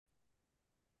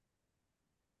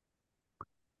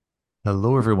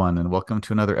Hello, everyone, and welcome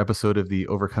to another episode of the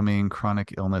Overcoming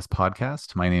Chronic Illness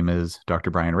podcast. My name is Dr.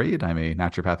 Brian Raid. I'm a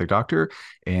naturopathic doctor,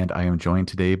 and I am joined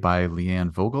today by Leanne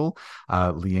Vogel.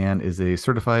 Leanne is a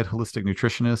certified holistic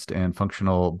nutritionist and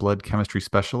functional blood chemistry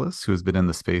specialist who has been in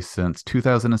the space since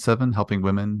 2007, helping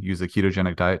women use a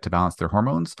ketogenic diet to balance their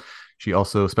hormones. She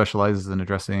also specializes in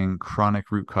addressing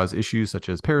chronic root cause issues such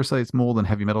as parasites, mold, and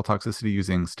heavy metal toxicity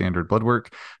using standard blood work.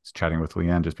 I was chatting with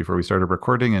Leanne just before we started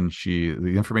recording, and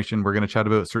the information we're going to chat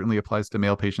about certainly applies to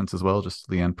male patients as well. Just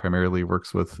Leanne primarily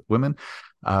works with women.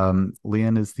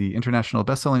 Leanne is the international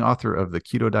best-selling author of the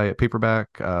Keto Diet paperback,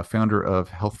 founder of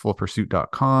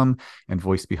healthfulpursuit.com, and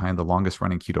voice behind the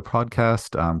longest-running keto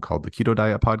podcast called the Keto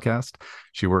Diet Podcast.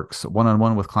 She works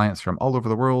one-on-one with clients from all over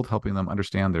the world, helping them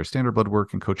understand their standard blood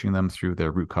work and coaching them through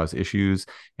their root cause issues.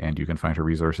 And you can find her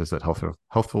resources at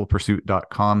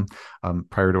healthfulpursuit.com.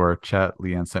 Prior to our chat,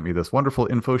 Leanne sent me this wonderful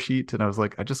info sheet, and I was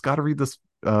like, I just got to read this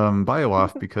bio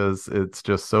off because it's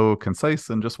just so concise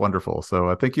and just wonderful.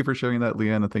 So thank you for sharing that,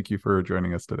 Leanne, and thank you for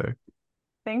joining us today.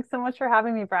 Thanks so much for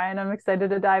having me, Brian. I'm excited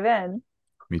to dive in.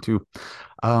 Me too.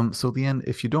 So Leanne,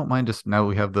 if you don't mind, just now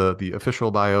we have the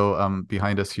official bio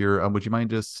behind us here. Would you mind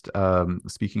just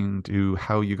speaking to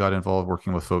how you got involved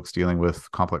working with folks dealing with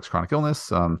complex chronic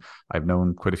illness? I've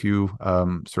known quite a few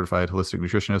certified holistic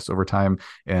nutritionists over time,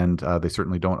 and they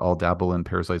certainly don't all dabble in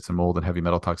parasites and mold and heavy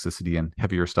metal toxicity and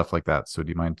heavier stuff like that. So do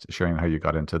you mind sharing how you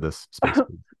got into this space,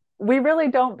 please? We really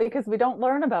don't because we don't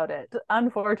learn about it,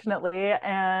 unfortunately.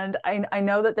 And I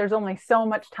know that there's only so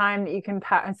much time that you can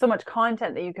pack and so much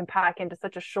content that you can pack into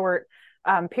such a short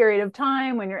period of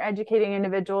time when you're educating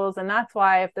individuals. And that's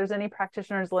why if there's any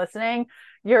practitioners listening,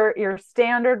 your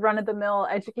standard run-of-the-mill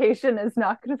education is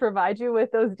not going to provide you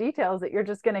with those details that you're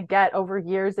just going to get over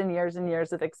years and years and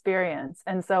years of experience.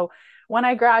 And so when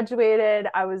I graduated,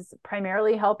 I was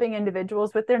primarily helping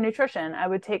individuals with their nutrition. I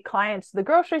would take clients to the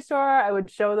grocery store. I would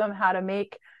show them how to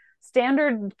make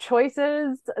standard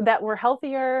choices that were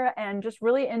healthier and just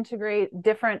really integrate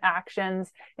different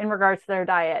actions in regards to their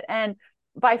diet. And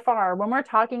by far, when we're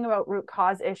talking about root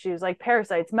cause issues like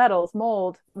parasites, metals,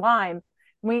 mold, Lyme,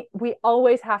 we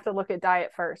always have to look at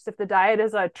diet first. If the diet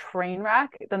is a train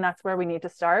wreck, then that's where we need to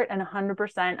start. And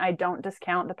 100%, I don't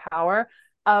discount the power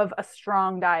of a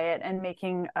strong diet and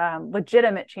making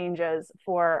legitimate changes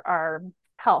for our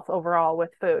health overall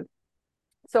with food.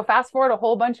 So fast forward a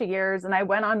whole bunch of years, and I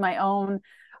went on my own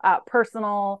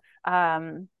personal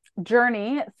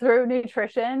journey through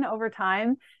nutrition over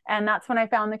time. And that's when I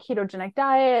found the ketogenic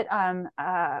diet,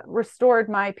 restored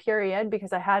my period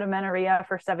because I had amenorrhea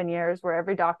for 7 years, where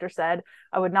every doctor said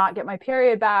I would not get my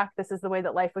period back. This is the way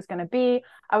that life was going to be.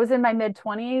 I was in my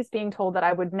mid-20s being told that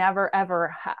I would never,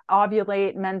 ever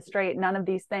ovulate, menstruate, none of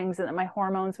these things, and that my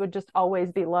hormones would just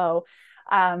always be low.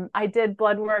 I did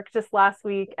blood work just last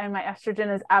week, and my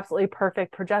estrogen is absolutely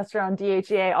perfect. Progesterone,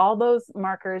 DHEA, all those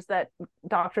markers that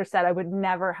doctors said I would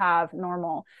never have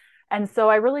normal. And so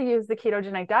I really used the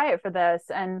ketogenic diet for this.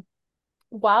 And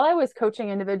while I was coaching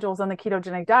individuals on the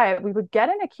ketogenic diet, we would get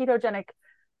in a ketogenic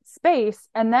space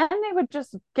and then they would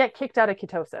just get kicked out of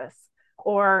ketosis,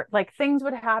 or like things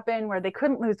would happen where they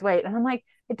couldn't lose weight. And I'm like,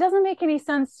 it doesn't make any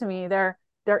sense to me. They're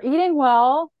eating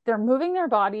well, they're moving their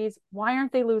bodies. Why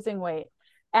aren't they losing weight?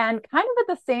 And kind of at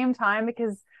the same time,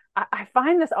 because I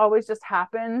find this always just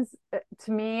happens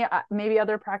to me, maybe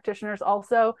other practitioners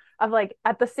also, of like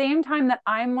at the same time that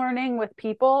I'm learning with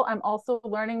people, I'm also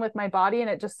learning with my body. And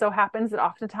it just so happens that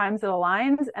oftentimes it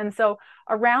aligns. And so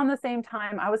around the same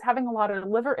time, I was having a lot of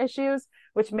liver issues,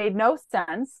 which made no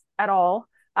sense at all.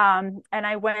 And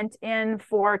I went in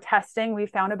for testing. We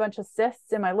found a bunch of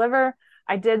cysts in my liver.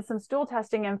 I did some stool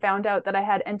testing and found out that I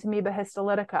had Entamoeba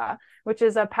histolytica, which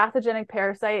is a pathogenic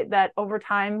parasite that over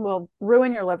time will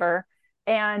ruin your liver.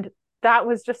 And that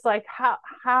was just like,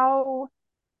 how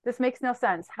this makes no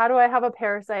sense. How do I have a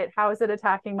parasite? How is it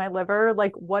attacking my liver?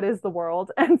 Like, what is the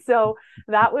world? And so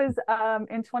that was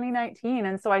in 2019.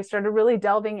 And so I started really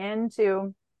delving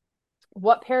into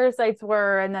what parasites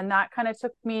were. And then that kind of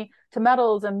took me to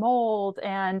metals and mold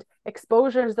and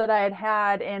exposures that I had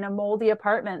had in a moldy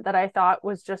apartment that I thought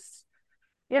was just,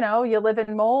 you live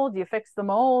in mold, you fix the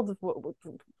mold.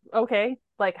 Okay,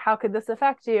 like how could this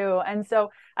affect you? And so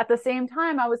at the same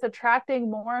time, I was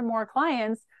attracting more and more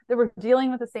clients that were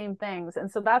dealing with the same things. And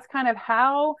so that's kind of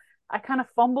how I kind of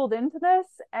fumbled into this.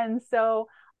 And so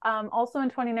also in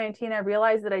 2019, I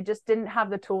realized that I just didn't have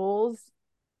the tools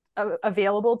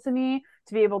available to me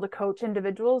to be able to coach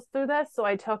individuals through this. So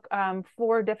I took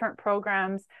 4 different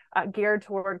programs geared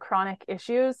toward chronic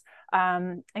issues,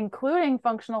 including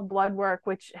functional blood work,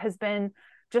 which has been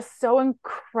just so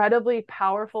incredibly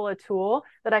powerful a tool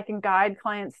that I can guide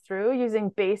clients through using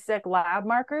basic lab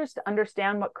markers to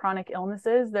understand what chronic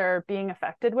illnesses they're being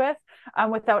affected with,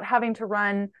 without having to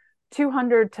run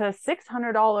 $200 to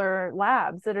 $600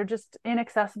 labs that are just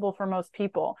inaccessible for most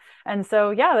people. And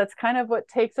so, yeah, that's kind of what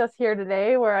takes us here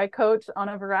today, where I coach on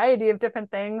a variety of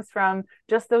different things, from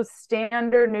just those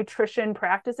standard nutrition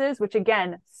practices, which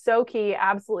again, so key,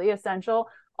 absolutely essential,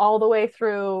 all the way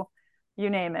through, you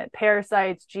name it,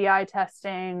 parasites, GI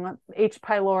testing, H.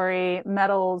 pylori,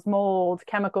 metals, mold,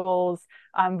 chemicals,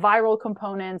 viral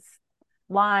components,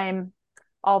 Lyme,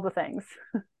 all the things.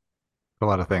 A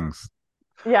lot of things.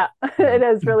 Yeah, it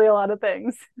is really a lot of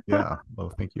things. Yeah.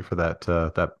 Well, thank you for that.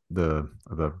 That the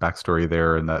backstory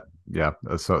there, and that yeah.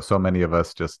 So many of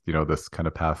us just this kind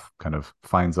of path kind of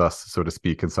finds us, so to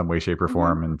speak, in some way, shape, or Mm-hmm.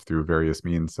 form, and through various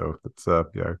means. So it's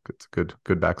yeah, it's a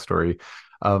good backstory.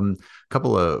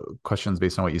 Couple of questions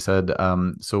based on what you said.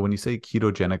 So when you say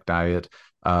ketogenic diet,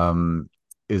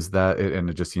 is that and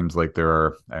it just seems like there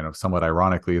are, I know, somewhat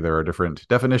ironically, there are different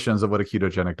definitions of what a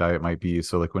ketogenic diet might be.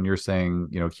 So like when you're saying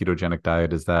ketogenic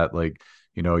diet, is that like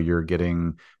you're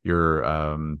getting your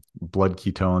blood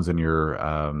ketones and your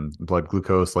blood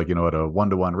glucose like at a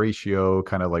 1-to-1 ratio,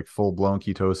 kind of like full blown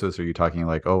ketosis? Are you talking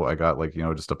like, oh, I got like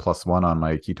just a +1 on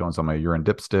my ketones on my urine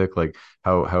dipstick? Like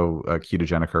how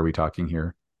ketogenic are we talking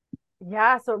here?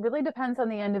 Yeah, so it really depends on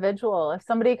the individual. If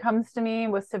somebody comes to me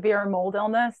with severe mold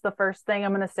illness, the first thing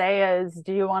I'm going to say is,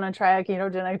 do you want to try a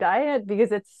ketogenic diet?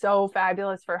 Because it's so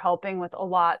fabulous for helping with a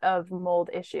lot of mold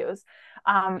issues.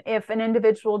 If an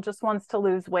individual just wants to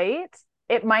lose weight,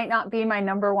 it might not be my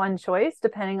number one choice,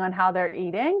 depending on how they're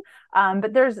eating.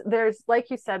 But there's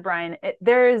like you said, Brian,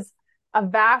 there's a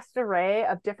vast array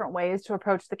of different ways to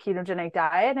approach the ketogenic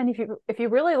diet. And if you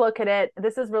really look at it,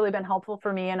 this has really been helpful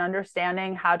for me in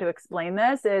understanding how to explain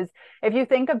this. Is if you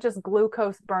think of just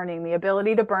glucose burning, the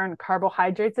ability to burn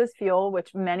carbohydrates as fuel,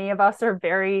 which many of us are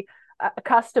very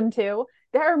accustomed to,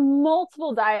 there are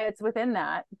multiple diets within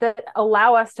that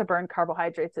allow us to burn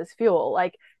carbohydrates as fuel.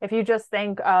 Like if you just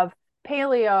think of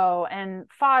paleo and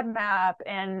FODMAP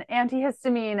and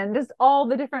antihistamine and just all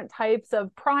the different types of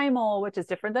primal, which is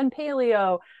different than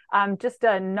paleo, just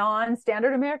a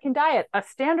non-standard American diet, a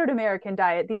standard American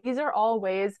diet. These are all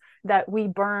ways that we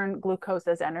burn glucose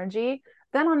as energy.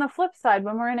 Then on the flip side,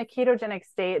 when we're in a ketogenic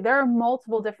state, there are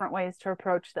multiple different ways to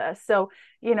approach this. So,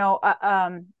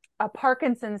 a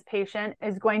Parkinson's patient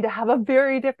is going to have a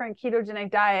very different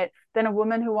ketogenic diet than a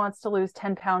woman who wants to lose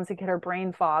 10 pounds to get her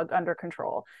brain fog under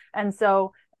control. And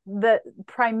so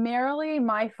primarily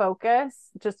my focus,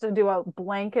 just to do a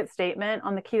blanket statement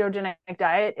on the ketogenic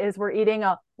diet, is we're eating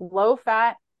a a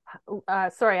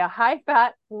high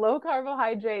fat, low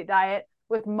carbohydrate diet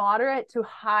with moderate to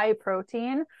high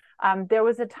protein. There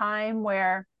was a time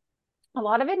where a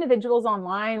lot of individuals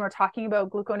online were talking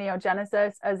about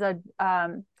gluconeogenesis as a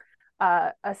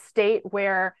state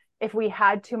where if we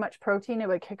had too much protein, it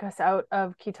would kick us out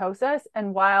of ketosis.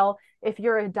 And while if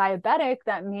you're a diabetic,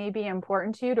 that may be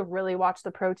important to you to really watch the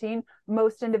protein,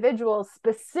 most individuals,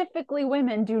 specifically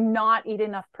women, do not eat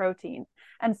enough protein.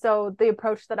 And so the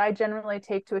approach that I generally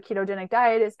take to a ketogenic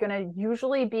diet is going to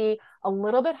usually be a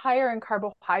little bit higher in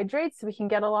carbohydrates so we can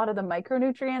get a lot of the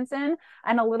micronutrients in,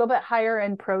 and a little bit higher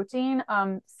in protein,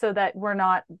 so that we're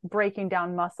not breaking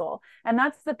down muscle. And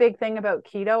that's the big thing about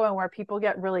keto, and where people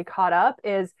get really caught up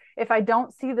is, if I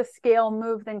don't see the scale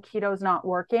move, then keto's not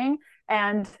working.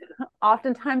 And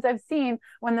oftentimes I've seen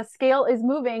when the scale is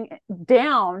moving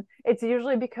down, it's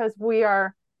usually because we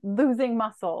are losing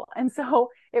muscle. And so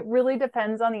it really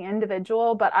depends on the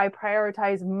individual, but I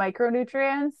prioritize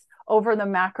micronutrients over the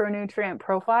macronutrient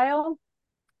profile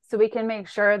so we can make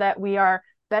sure that we are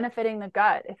benefiting the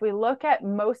gut. If we look at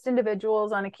most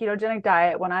individuals on a ketogenic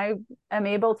diet, when I am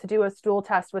able to do a stool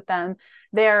test with them,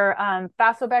 their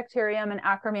Fasobacterium and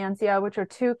Akkermansia, which are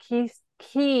two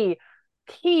key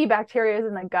bacteria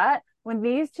in the gut, when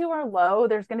these two are low,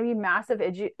 there's going to be massive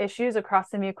issues across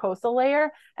the mucosal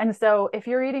layer. And so if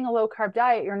you're eating a low carb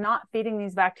diet, you're not feeding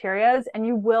these bacteria, and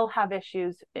you will have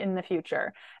issues in the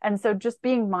future. And so just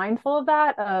being mindful of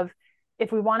that, of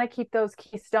if we want to keep those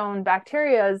keystone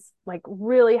bacteria like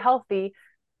really healthy,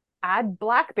 add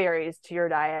blackberries to your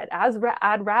diet,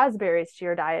 add raspberries to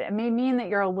your diet. It may mean that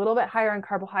you're a little bit higher in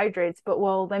carbohydrates, but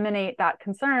will eliminate that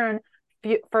concern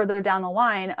further down the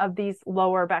line of these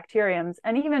lower bacteriums.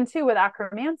 And even too, with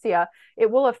Akkermansia,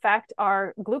 it will affect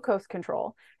our glucose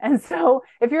control. And so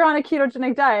if you're on a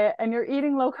ketogenic diet and you're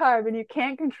eating low carb and you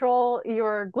can't control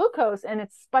your glucose, and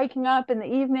it's spiking up in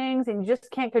the evenings and you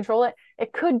just can't control it,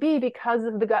 it could be because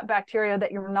of the gut bacteria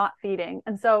that you're not feeding.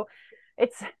 And so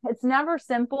it's never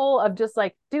simple of just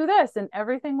like do this and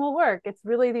everything will work. It's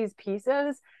really these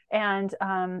pieces, and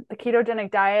the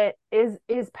ketogenic diet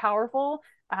is powerful,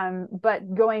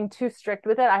 but going too strict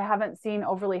with it, I haven't seen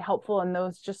overly helpful in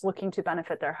those just looking to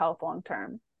benefit their health long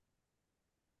term.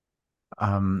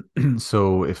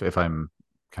 So if I'm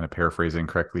kind of paraphrasing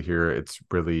correctly here, it's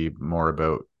really more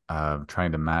about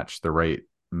trying to match the right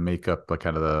makeup, like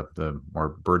kind of the more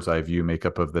bird's eye view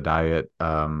makeup of the diet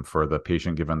for the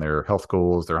patient, given their health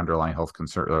goals, their underlying health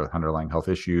concern, underlying health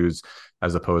issues,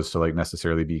 as opposed to like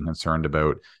necessarily being concerned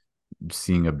about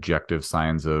seeing objective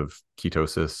signs of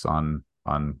ketosis on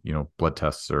blood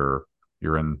tests or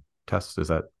urine tests. Is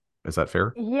that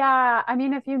fair? Yeah, I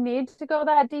mean, if you need to go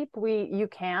that deep, you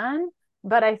can,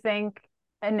 but I think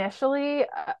initially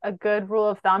a good rule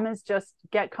of thumb is just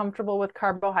get comfortable with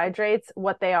carbohydrates,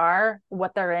 what they are,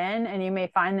 what they're in, and you may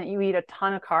find that you eat a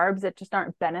ton of carbs that just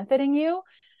aren't benefiting you.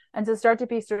 And to start to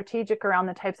be strategic around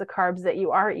the types of carbs that you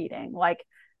are eating. Like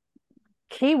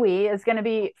kiwi is going to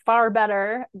be far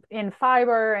better in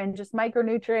fiber and just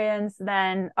micronutrients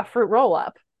than a fruit roll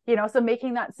up, so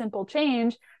making that simple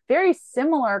change, very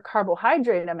similar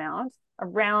carbohydrate amount,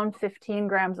 around 15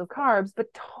 grams of carbs, but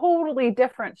totally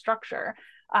different structure.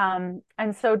 And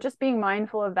so just being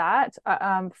mindful of that,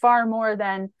 far more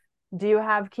than, do you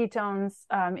have ketones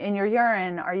in your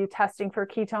urine? Are you testing for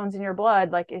ketones in your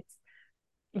blood? Like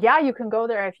yeah, you can go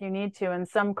there if you need to, and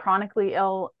some chronically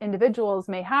ill individuals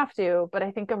may have to, but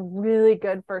I think a really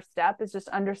good first step is just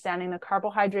understanding the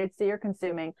carbohydrates that you're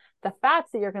consuming, the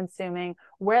fats that you're consuming,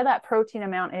 where that protein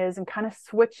amount is, and kind of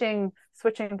switching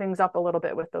things up a little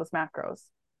bit with those macros.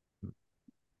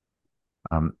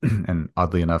 And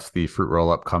oddly enough, the fruit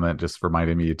roll up comment just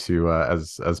reminded me to,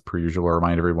 as per usual,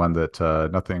 remind everyone that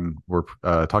nothing we're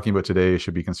talking about today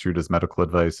should be construed as medical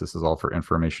advice. This is all for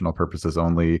informational purposes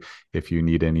only. If you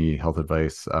need any health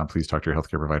advice, please talk to your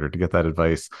healthcare provider to get that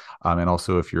advice. And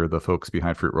also, if you're the folks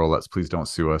behind fruit roll ups, please don't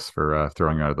sue us for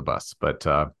throwing you out of the bus. But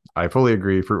I fully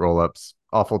agree. Fruit roll ups,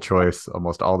 awful choice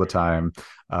almost all the time.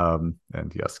 And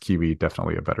yes, kiwi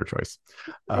definitely a better choice.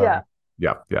 Yeah.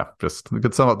 Yeah, yeah. Just we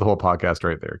could sum up the whole podcast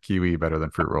right there. Kiwi better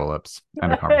than fruit roll-ups.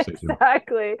 End of conversation.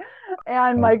 Exactly.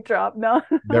 And Um, mic drop. No.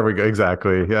 there we go.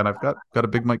 Exactly. Yeah, and I've got a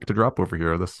big mic to drop over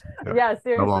here. This, yeah, Yeah,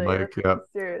 snowball seriously. mic. That's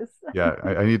Yeah, serious. yeah.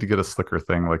 I need to get a slicker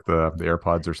thing like the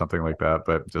AirPods or something like that.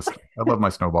 But just I love my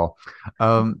snowball.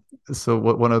 Um, so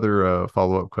what one other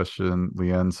follow-up question,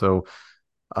 Leanne? So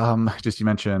just you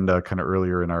mentioned kind of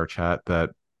earlier in our chat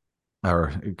that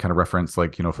or kind of reference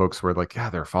like folks were like, yeah,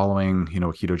 they're following a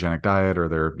ketogenic diet, or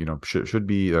they're should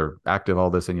be, they're active,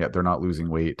 all this, and yet they're not losing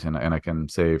weight. And I can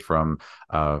say from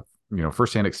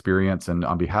firsthand experience, and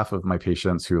on behalf of my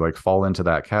patients who like fall into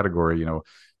that category,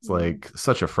 it's Mm-hmm. like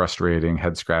such a frustrating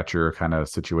head scratcher kind of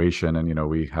situation. And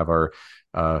we have our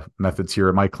methods here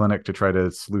at my clinic to try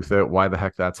to sleuth out why the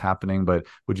heck that's happening. But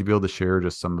would you be able to share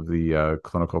just some of the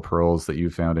clinical pearls that you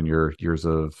found in your years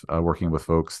of working with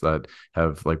folks that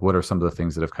have, like, what are some of the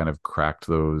things that have kind of cracked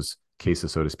those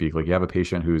cases, so to speak? Like, you have a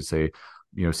patient who's, say,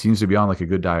 seems to be on like a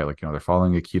good diet, like, they're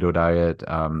following a keto diet,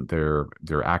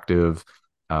 they're active.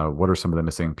 What are some of the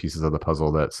missing pieces of the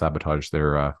puzzle that sabotage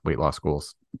their weight loss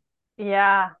goals?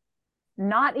 Yeah.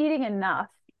 Not eating enough.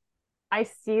 I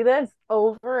see this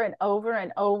over and over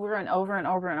and over and over and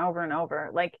over and over and over.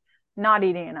 Like not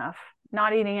eating enough,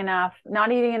 not eating enough,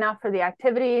 not eating enough for the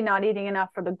activity, not eating enough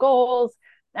for the goals,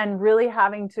 and really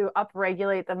having to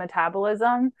upregulate the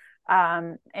metabolism.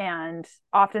 And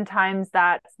oftentimes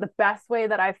that's the best way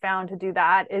that I've found to do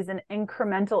that is an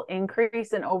incremental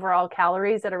increase in overall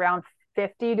calories at around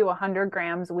 50 to 100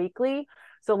 grams weekly.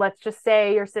 So let's just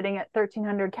say you're sitting at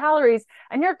 1,300 calories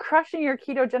and you're crushing your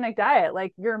ketogenic diet.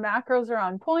 Like your macros are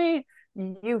on point,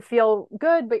 you feel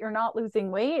good, but you're not losing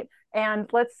weight. And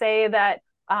let's say that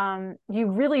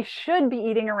you really should be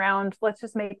eating around, let's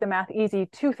just make the math easy,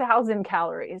 2,000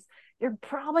 calories. You're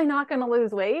probably not going to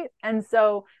lose weight. And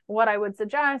so, what I would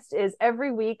suggest is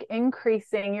every week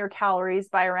increasing your calories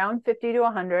by around 50 to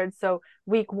 100. So,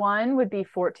 week one would be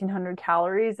 1,400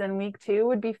 calories, and week two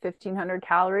would be 1,500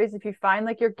 calories. If you find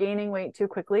like you're gaining weight too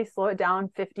quickly, slow it down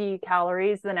 50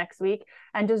 calories the next week,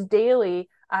 and just daily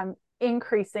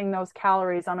increasing those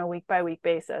calories on a week by week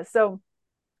basis. So,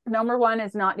 number one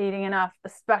is not eating enough,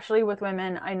 especially with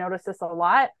women. I notice this a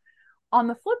lot. On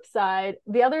the flip side,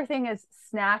 the other thing is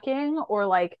snacking or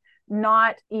like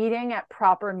not eating at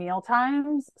proper meal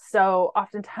times. So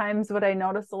oftentimes what I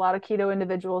notice a lot of keto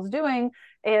individuals doing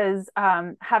is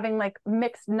having like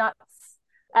mixed nuts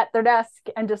at their desk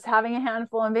and just having a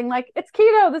handful and being like, it's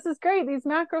keto, this is great, these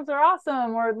macros are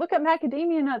awesome, or look at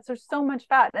macadamia nuts, there's so much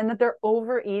fat, and that they're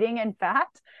overeating in fat.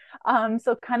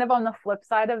 So kind of on the flip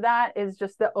side of that is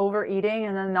just the overeating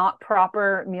and the not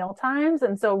proper meal times.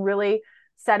 And so really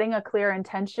setting a clear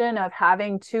intention of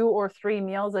having 2 or 3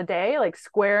 meals a day, like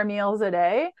square meals a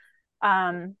day.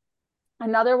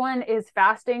 Another one is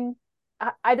fasting,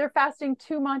 either fasting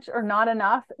too much or not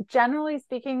enough. Generally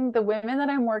speaking, the women that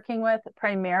I'm working with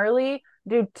primarily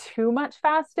do too much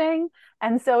fasting.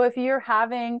 And so if you're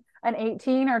having an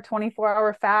 18 or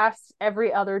 24-hour fast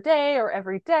every other day or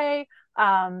every day,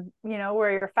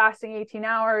 where you're fasting 18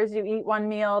 hours, you eat one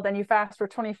meal, then you fast for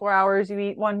 24 hours, you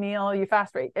eat one meal, you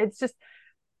fast for, it's just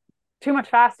too much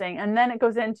fasting. And then it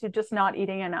goes into just not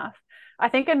eating enough. I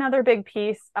think another big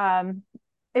piece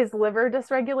is liver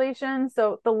dysregulation.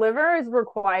 So the liver is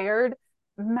required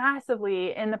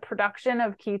massively in the production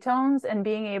of ketones and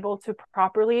being able to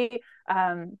properly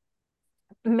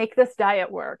make this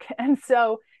diet work. And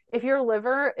so if your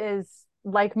liver is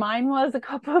like mine was a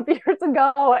couple of years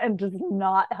ago and just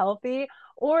not healthy,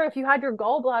 or if you had your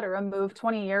gallbladder removed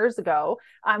 20 years ago,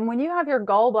 when you have your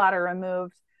gallbladder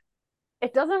removed,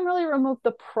 it doesn't really remove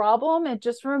the problem. It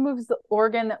just removes the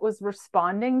organ that was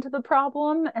responding to the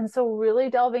problem. And so really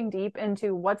delving deep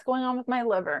into what's going on with my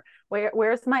liver.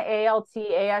 Where's my ALT,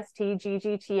 AST,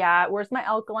 GGT at? Where's my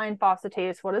alkaline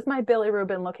phosphatase? What is my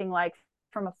bilirubin looking like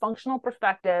from a functional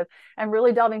perspective? And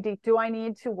really delving deep, do I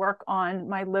need to work on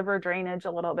my liver drainage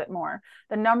a little bit more?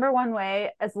 The number one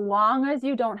way, as long as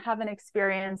you don't have an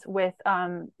experience with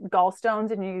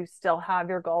gallstones and you still have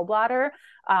your gallbladder,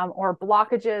 or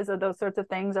blockages or those sorts of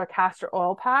things, are castor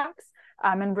oil packs.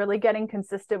 And really getting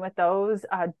consistent with those,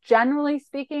 generally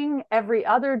speaking, every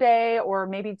other day or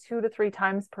maybe 2 to 3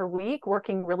 times per week,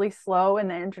 working really slow in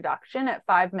the introduction at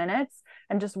 5 minutes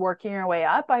and just working your way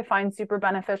up, I find super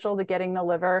beneficial to getting the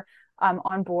liver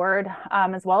on board,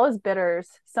 as well as bitters.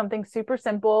 Something super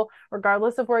simple,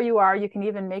 regardless of where you are. You can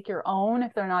even make your own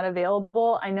if they're not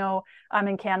available. I know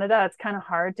in Canada, it's kind of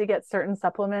hard to get certain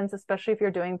supplements, especially if you're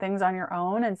doing things on your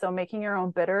own. And so making your own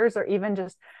bitters, or even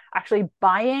just actually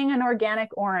buying an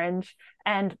organic orange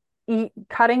and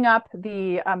cutting up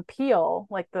the peel,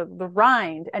 like the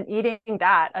rind, and eating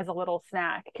that as a little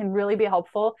snack can really be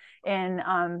helpful in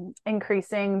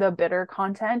increasing the bitter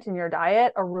content in your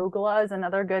diet. Arugula is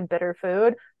another good bitter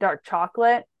food, dark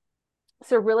chocolate.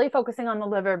 So really focusing on the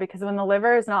liver, because when the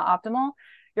liver is not optimal,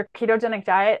 your ketogenic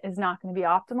diet is not going to be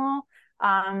optimal.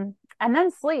 And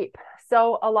then sleep.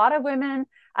 So a lot of women,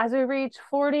 as we reach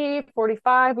 40,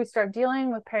 45, we start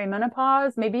dealing with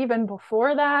perimenopause, maybe even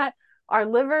before that. Our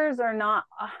livers are not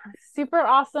super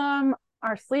awesome.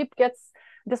 Our sleep gets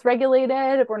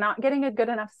dysregulated. We're not getting a good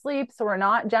enough sleep. So we're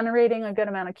not generating a good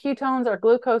amount of ketones. Our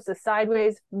glucose is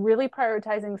sideways. Really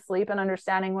prioritizing sleep and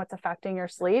understanding what's affecting your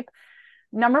sleep.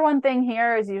 Number one thing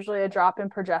here is usually a drop in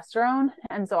progesterone.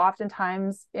 And so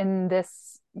oftentimes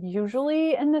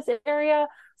usually in this area,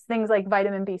 things like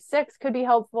vitamin B6 could be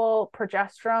helpful.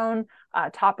 Progesterone,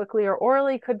 topically or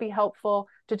orally, could be helpful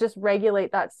to just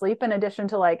regulate that sleep, in addition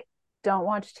to like, don't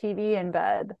watch TV in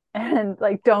bed, and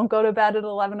like, don't go to bed at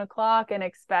 11 o'clock and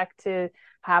expect to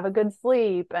have a good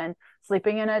sleep, and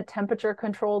sleeping in a temperature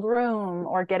controlled room,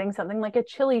 or getting something like a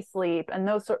chilly sleep, and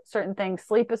those certain things.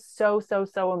 Sleep is so, so,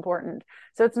 so important.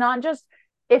 So it's not just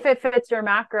if it fits your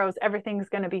macros, everything's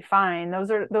going to be fine.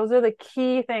 Those are the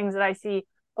key things that I see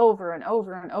over and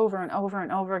over and over and over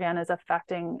and over again is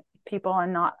affecting people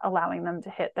and not allowing them to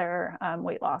hit their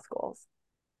weight loss goals.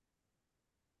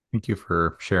 Thank you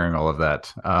for sharing all of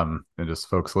that. And just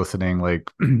folks listening,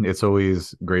 like, it's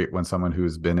always great when someone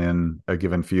who's been in a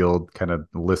given field kind of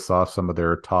lists off some of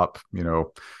their top,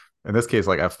 in this case,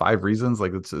 like, I have 5 reasons.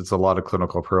 Like, it's a lot of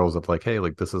clinical pearls of like, hey,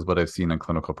 like, this is what I've seen in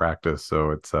clinical practice.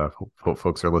 So it's hope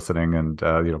folks are listening and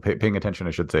paying attention,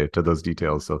 I should say, to those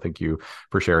details. So thank you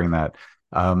for sharing that.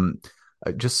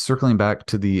 Just circling back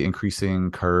to the increasing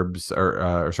carbs,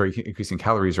 increasing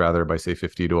calories rather, by say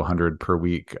 50 to 100 per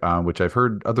week, which I've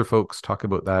heard other folks talk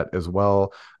about that as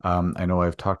well. I know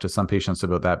I've talked to some patients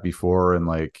about that before, and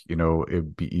like,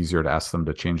 it'd be easier to ask them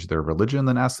to change their religion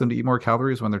than ask them to eat more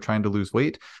calories when they're trying to lose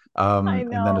weight. I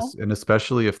know. And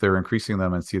especially if they're increasing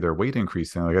them and see their weight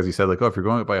increasing, like, as you said, like, oh, if you're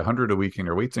going up by 100 a week and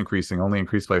your weight's increasing, only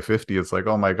increased by 50, it's like,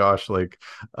 oh my gosh, like,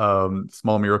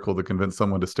 small miracle to convince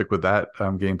someone to stick with that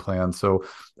game plan. So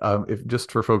if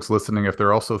just for folks listening, if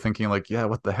they're also thinking like, yeah,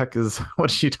 what the heck is what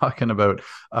is she talking about?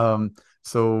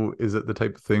 So is it the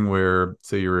type of thing where,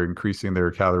 say, you're increasing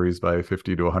their calories by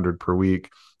 50 to 100 per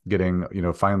week, getting,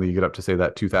 finally you get up to say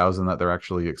that 2000 that they're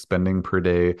actually expending per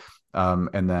day.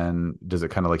 And then does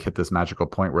it kind of like hit this magical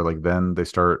point where like then they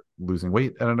start losing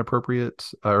weight at an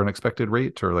appropriate or an expected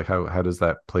rate, or like how does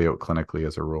that play out clinically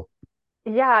as a rule?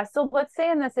 Yeah. So let's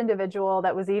say in this individual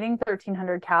that was eating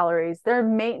 1,300 calories, their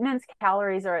maintenance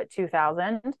calories are at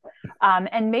 2,000.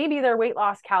 And maybe their weight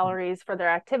loss calories for their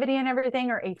activity and everything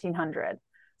are 1,800.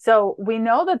 So we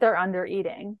know that they're under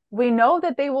eating. We know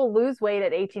that they will lose weight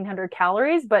at 1,800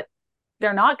 calories, but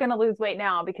they're not going to lose weight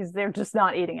now because they're just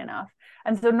not eating enough.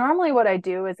 And so normally what I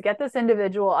do is get this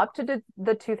individual up to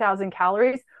the 2,000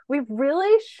 calories. We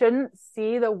really shouldn't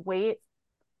see the weight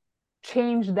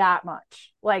change that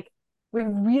much. Like, we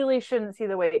really shouldn't see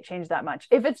the weight change that much.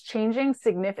 If it's changing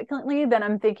significantly, then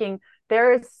I'm thinking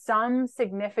there is some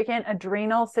significant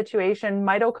adrenal situation,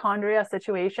 mitochondria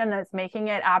situation that's making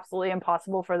it absolutely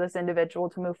impossible for this individual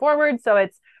to move forward. So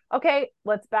it's okay,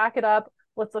 let's back it up.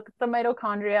 Let's look at the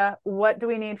mitochondria. What do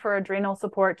we need for adrenal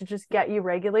support to just get you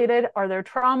regulated? Are there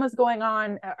traumas going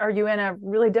on? Are you in a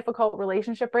really difficult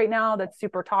relationship right now that's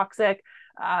super toxic?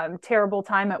 Terrible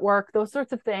time at work, those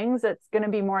sorts of things, it's going to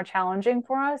be more challenging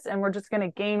for us. And we're just going to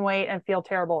gain weight and feel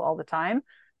terrible all the time.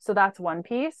 So that's one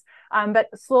piece. But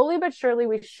slowly but surely,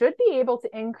 we should be able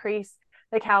to increase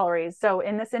the calories. So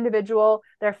in this individual,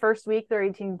 their first week, they're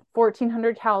eating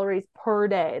 1,400 calories per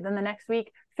day. Then the next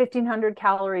week, 1,500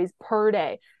 calories per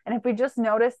day. And if we just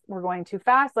notice we're going too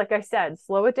fast, like I said,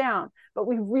 slow it down. But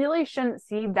we really shouldn't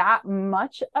see that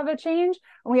much of a change.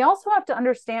 And we also have to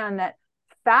understand that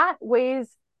fat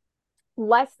weighs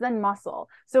less than muscle.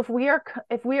 So if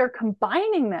we are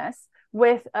combining this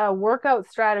with a workout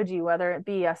strategy, whether it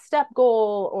be a step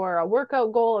goal or a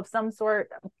workout goal of some sort,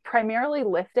 primarily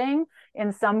lifting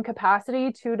in some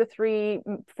capacity, 2 to 3,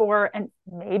 4, and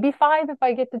maybe 5 if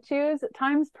I get to choose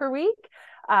times per week,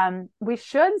 we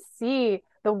should see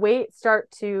the weight start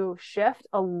to shift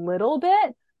a little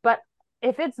bit. But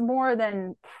if it's more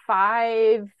than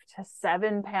 5 to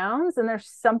 7 pounds, then there's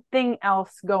something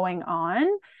else going on.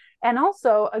 And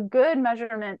also a good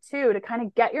measurement too, to kind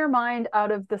of get your mind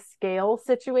out of the scale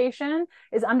situation,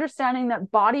 is understanding that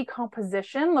body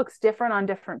composition looks different on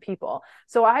different people.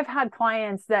 So I've had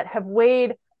clients that have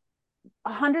weighed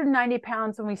 190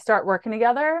 pounds when we start working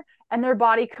together, and their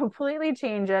body completely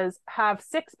changes, have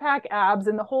six-pack abs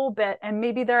and the whole bit, and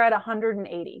maybe they're at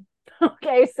 180.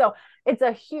 Okay, so it's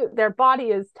a huge, their body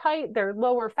is tight, their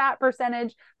lower fat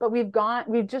percentage, but we've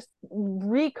just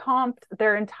recomped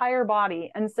their entire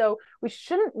body. And so we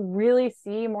shouldn't really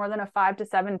see more than a 5 to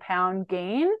 7 pound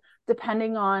gain,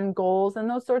 depending on goals and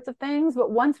those sorts of things.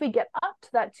 But once we get up to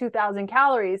that 2,000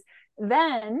 calories,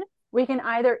 then we can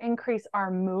either increase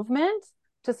our movement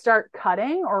to start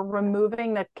cutting or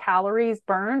removing the calories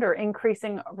burned, or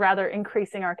increasing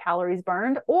our calories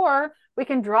burned, or we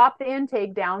can drop the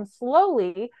intake down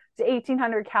slowly to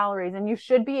 1,800 calories, and you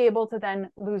should be able to then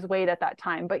lose weight at that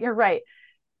time. But you're right,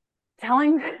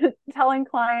 telling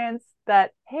clients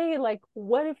that, hey, like,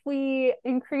 what if we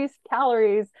increase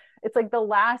calories? It's like the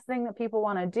last thing that people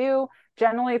want to do.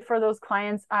 Generally for those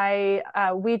clients,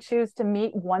 we choose to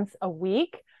meet once a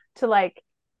week to like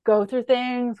go through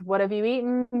things. What have you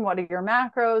eaten? What are your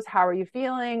macros? How are you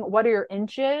feeling? What are your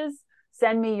inches?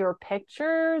 Send me your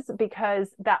pictures,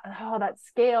 because that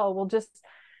scale will just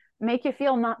make you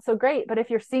feel not so great. But if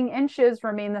you're seeing inches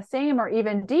remain the same or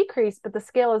even decrease, but the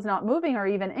scale is not moving or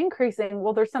even increasing,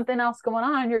 well, there's something else going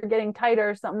on. You're getting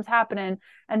tighter, something's happening.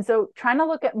 And so trying to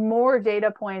look at more data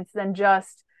points than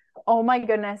just, oh my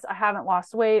goodness, I haven't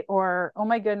lost weight, or oh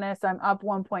my goodness, I'm up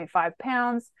 1.5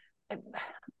 pounds.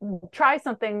 Try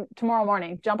something tomorrow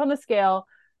morning, jump on the scale,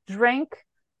 drink,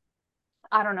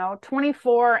 I don't know,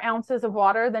 24 ounces of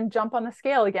water, then jump on the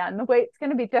scale again. The weight's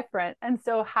going to be different. And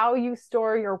so how you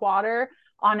store your water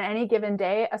on any given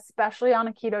day, especially on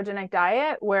a ketogenic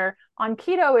diet, where on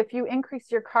keto, if you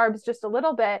increase your carbs just a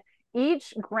little bit,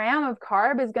 each gram of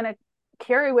carb is going to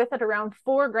carry with it around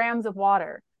 4 grams of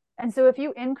water. And so if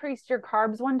you increased your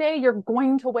carbs one day, you're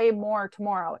going to weigh more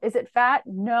tomorrow. Is it fat?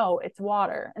 No, it's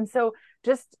water. And so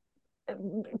just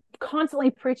constantly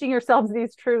preaching yourselves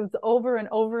these truths over and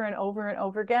over and over and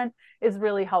over again is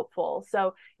really helpful.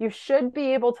 So you should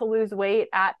be able to lose weight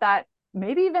at that,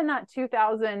 maybe even that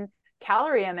 2,000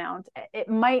 calorie amount. It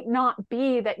might not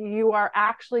be that you are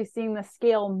actually seeing the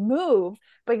scale move,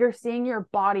 but you're seeing your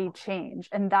body change.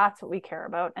 And that's what we care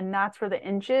about. And that's where the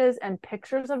inches and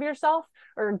pictures of yourself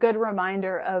are a good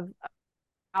reminder of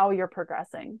how you're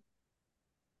progressing.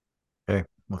 Okay.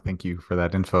 Well, thank you for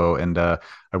that info. And I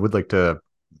would like to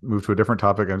move to a different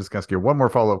topic, I'm just going to ask you one more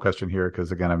follow up question here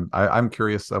because again, I'm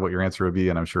curious what your answer would be,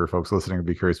 and I'm sure folks listening would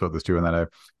be curious about this too. And then I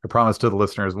promise to the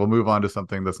listeners we'll move on to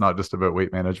something that's not just about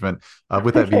weight management.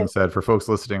 With that being Okay. said, for folks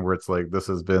listening, where it's like this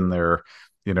has been their,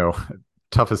 you know,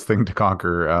 toughest thing to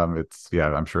conquer, it's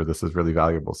yeah, I'm sure this is really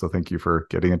valuable. So thank you for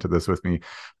getting into this with me.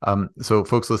 So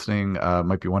folks listening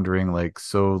might be wondering, like,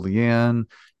 so Leanne,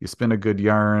 you spin a good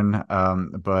yarn,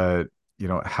 but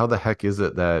how the heck is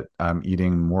it that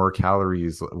eating more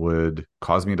calories would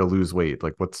cause me to lose weight?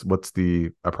 Like, what's the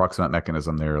approximate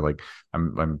mechanism there? Like,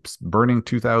 I'm burning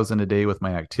 2,000 a day with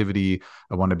my activity.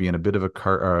 I want to be in a bit of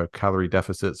a calorie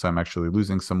deficit, so I'm actually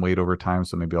losing some weight over time.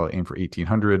 So maybe I'll aim for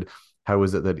 1,800. How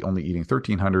is it that only eating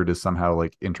 1,300 is somehow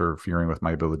like interfering with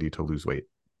my ability to lose weight?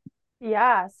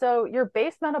 Yeah. So your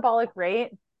base metabolic rate,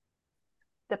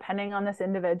 depending on this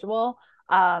individual,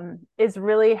 is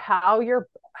really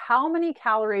how many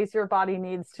calories your body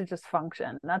needs to just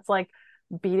function. That's like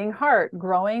beating heart,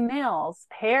 growing nails,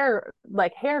 hair,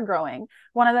 like hair growing.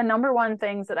 One of the number one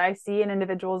things that I see in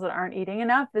individuals that aren't eating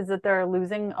enough is that they're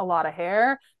losing a lot of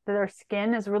hair, that their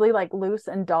skin is really like loose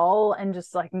and dull and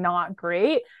just like not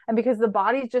great. And because the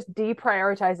body's just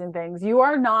deprioritizing things, you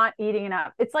are not eating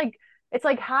enough. It's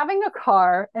like having a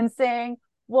car and saying,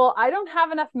 well, I don't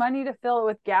have enough money to fill it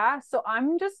with gas, so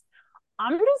I'm just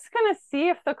going to see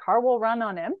if the car will run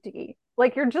on empty.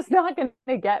 Like you're just not going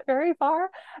to get very far.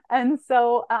 And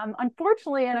so,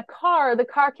 unfortunately, in a car, the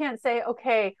car can't say,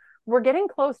 okay, we're getting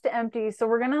close to empty. So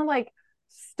we're going to like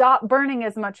stop burning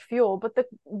as much fuel. But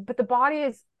the body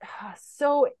is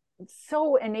so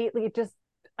innately just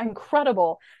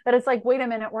incredible that it's like, wait a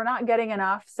minute, we're not getting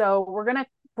enough. So we're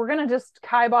gonna just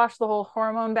kibosh the whole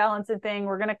hormone balancing thing.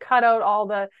 We're gonna cut out all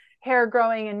the hair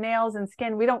growing and nails and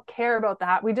skin. We don't care about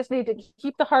that. We just need to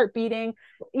keep the heart beating.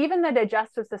 Even the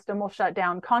digestive system will shut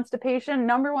down. Constipation,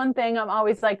 number one thing, I'm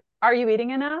always like, are you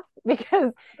eating enough?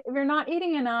 Because if you're not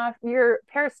eating enough, your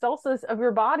peristalsis of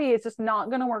your body is just not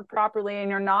going to work properly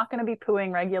and you're not going to be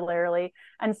pooing regularly.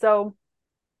 And so,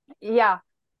 yeah,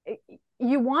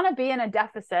 you want to be in a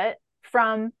deficit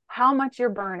from how much you're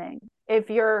burning. If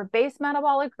your base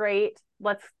metabolic rate,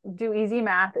 let's do easy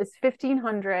math, is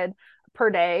 1,500 per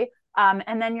day,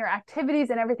 and then your activities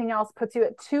and everything else puts you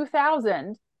at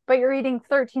 2,000, but you're eating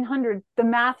 1,300, the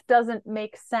math doesn't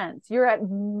make sense. You're at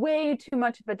way too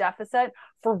much of a deficit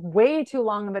for way too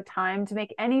long of a time to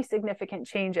make any significant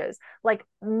changes. Like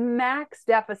max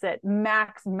deficit,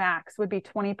 max would be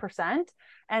 20%.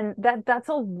 And that's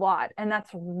a lot. And that's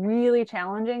really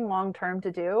challenging long term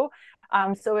to do.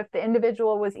 So if the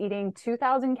individual was eating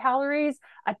 2,000 calories,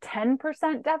 a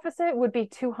 10% deficit would be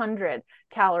 200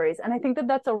 calories. And I think that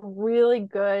that's a really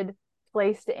good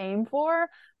place to aim for.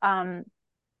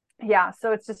 Yeah,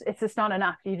 so it's just not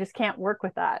enough. You just can't work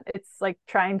with that. It's like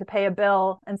trying to pay a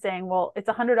bill and saying, well, it's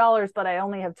 $100, but I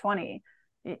only have 20.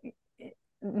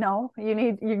 No,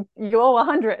 you owe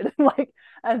 100. Like,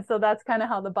 and so that's kind of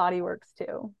how the body works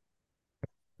too.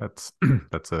 That's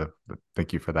that's a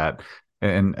thank you for that.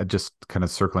 And just kind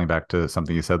of circling back to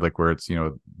something you said, like where it's,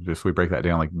 just we break that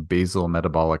down, like basal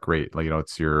metabolic rate, like,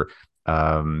 it's your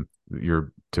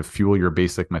to fuel your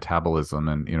basic metabolism.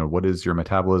 And, what is your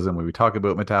metabolism? When we talk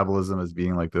about metabolism as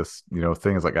being like this,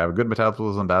 thing is like, I have a good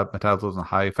metabolism, bad metabolism,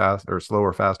 high, fast, or slow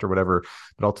or fast or whatever.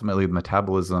 But ultimately the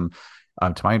metabolism,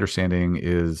 to my understanding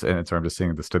is, and sorry, I'm just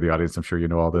saying this to the audience. I'm sure you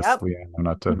know all this, Yep.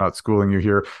 Leanne. I'm not schooling you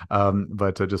here,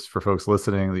 but just for folks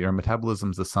listening, your metabolism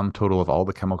is the sum total of all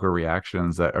the chemical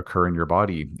reactions that occur in your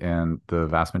body, and the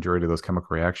vast majority of those chemical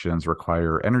reactions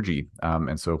require energy.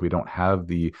 And so, if we don't have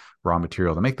the raw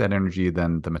material to make that energy,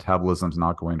 then the metabolism is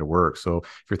not going to work. So,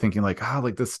 if you're thinking like,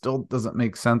 like this still doesn't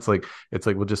make sense, like it's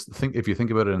like, well, just think if you think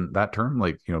about it in that term,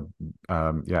 like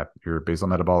yeah, your basal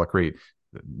metabolic rate,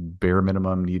 bare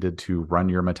minimum needed to run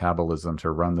your metabolism, to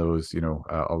run those,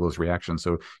 all those reactions.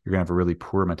 So you're gonna have a really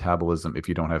poor metabolism if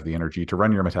you don't have the energy to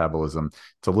run your metabolism.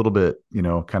 It's a little bit,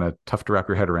 kind of tough to wrap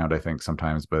your head around, I think,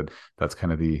 sometimes, but that's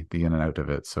kind of the in and out of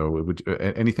it. So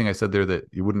anything I said there that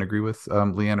you wouldn't agree with,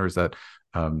 Leanne, or is that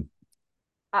I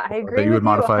that agree you would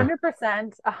with you modify?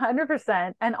 100%,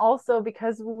 100%. And also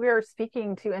because we're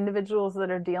speaking to individuals that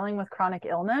are dealing with chronic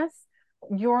illness,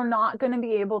 you're not going to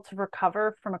be able to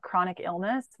recover from a chronic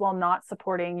illness while not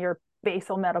supporting your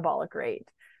basal metabolic rate.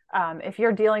 If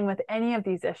you're dealing with any of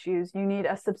these issues, you need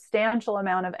a substantial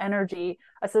amount of energy,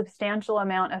 a substantial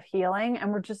amount of healing,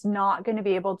 and we're just not going to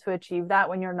be able to achieve that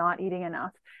when you're not eating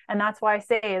enough. And that's why I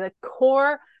say the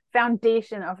core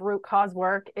foundation of root cause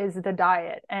work is the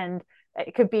diet. And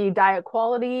It could be diet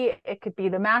quality, it could be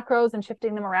the macros and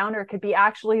shifting them around, or it could be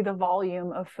actually the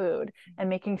volume of food and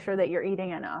making sure that you're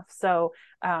eating enough. So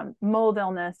mold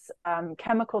illness,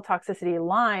 chemical toxicity,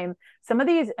 Lyme, some of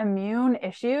these immune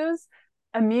issues,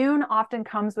 immune often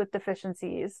comes with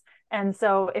deficiencies. And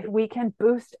so if we can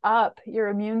boost up your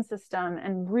immune system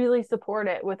and really support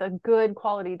it with a good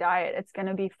quality diet, it's going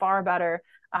to be far better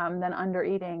than under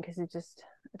eating, because it just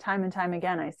time and time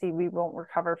again, I see we won't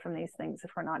recover from these things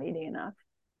if we're not eating enough.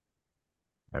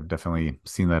 I've definitely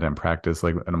seen that in practice,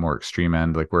 like at a more extreme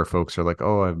end, like where folks are like,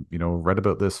 "Oh, I've read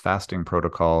about this fasting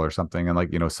protocol or something," and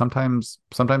like sometimes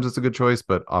it's a good choice,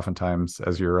 but oftentimes,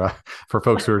 as you're for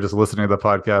folks who are just listening to the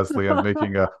podcast, Leanne's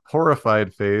making a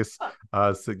horrified face,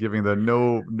 so giving the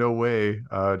no way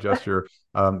gesture.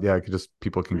 Yeah, it could just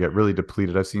people can get really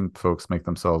depleted. I've seen folks make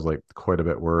themselves like quite a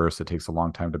bit worse. It takes a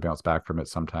long time to bounce back from it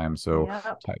sometimes. So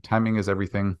Yep. timing is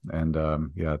everything, and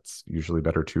yeah, it's usually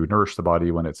better to nourish the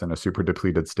body when it's in a super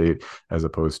depleted state as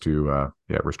opposed to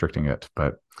yeah, restricting it.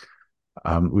 But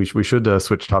we should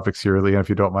switch topics here, Leanne, if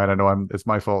you don't mind. I know it's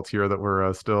my fault here that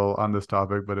we're still on this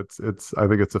topic, but it's I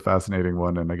think it's a fascinating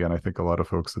one, and again, I think a lot of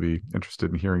folks will be interested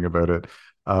in hearing about it.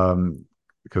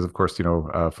 Because of course,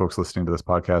 folks listening to this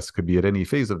podcast could be at any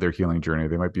phase of their healing journey.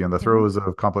 They might be in the Mm-hmm. throes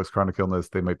of complex chronic illness.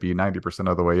 They might be 90%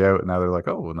 of the way out, and now they're like,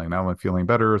 oh, and like now I'm feeling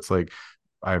better. It's like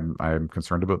I'm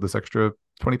concerned about this extra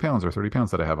 20 pounds or 30 pounds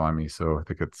that I have on me. So I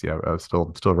think it's, yeah,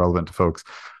 still relevant to folks.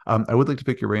 I would like to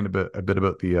pick your brain a bit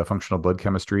about the functional blood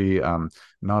chemistry.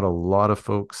 Not a lot of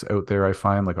folks out there, I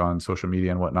find, like on social media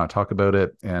and whatnot, talk about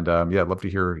it. And yeah, I'd love to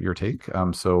hear your take.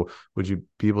 So would you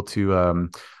be able to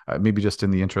maybe just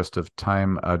in the interest of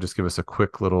time, just give us a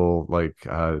quick little like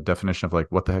definition of like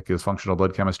what the heck is functional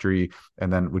blood chemistry?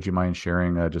 And then would you mind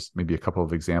sharing just maybe a couple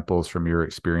of examples from your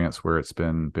experience where it's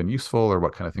been useful, or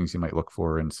what kind of things you might look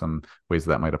for in some ways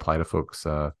that might apply to folks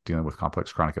dealing with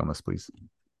complex chronic illness, please?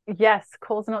 Yes,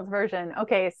 Coles Notes version.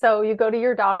 Okay, so you go to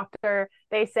your doctor,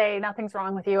 they say nothing's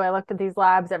wrong with you. I looked at these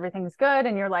labs, everything's good.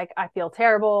 And you're like, I feel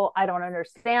terrible. I don't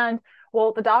understand.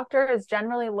 Well, the doctor is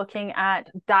generally looking at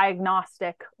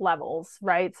diagnostic levels,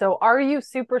 right? So are you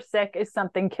super sick? Is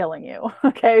something killing you?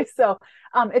 Okay, so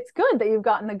it's good that you've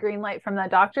gotten the green light from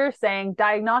that doctor saying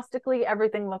diagnostically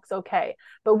everything looks okay.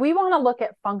 But we want to look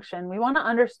at function. We want to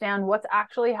understand what's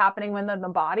actually happening within the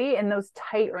body in those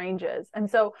tight ranges. And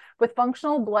so with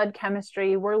functional blood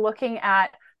chemistry, we're looking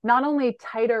at not only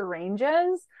tighter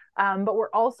ranges, but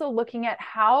we're also looking at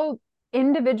how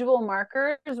individual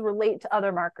markers relate to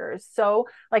other markers. So,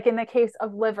 like in the case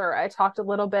of liver, I talked a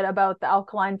little bit about the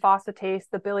alkaline phosphatase,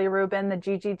 the bilirubin, the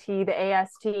GGT, the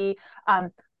AST.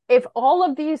 If all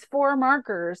of these four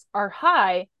markers are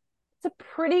high, it's a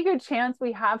pretty good chance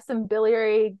we have some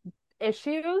biliary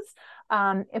issues.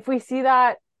 If we see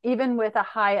that even with a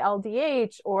high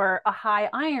LDH or a high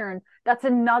iron, that's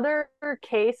another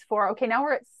case for, okay, now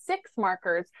we're at 6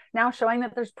 markers, now showing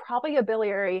that there's probably a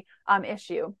biliary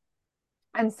issue.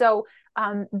 And so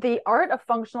the art of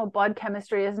functional blood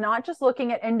chemistry is not just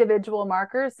looking at individual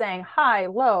markers saying high,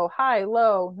 low,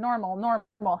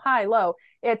 normal, high, low.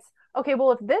 It's, okay,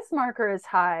 well, if this marker is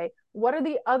high, what are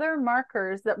the other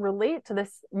markers that relate to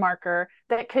this marker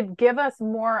that could give us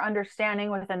more understanding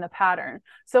within the pattern?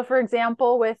 So for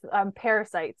example, with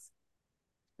parasites,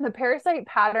 the parasite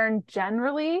pattern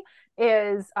generally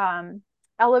is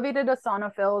elevated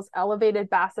eosinophils, elevated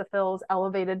basophils,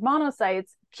 elevated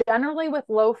monocytes, generally with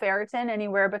low ferritin,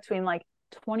 anywhere between like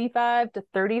 25 to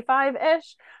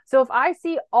 35-ish. So if I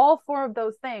see all 4 of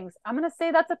those things, I'm going to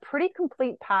say that's a pretty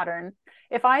complete pattern.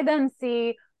 If I then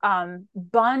see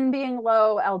BUN being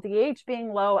low, LDH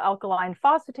being low, alkaline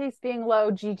phosphatase being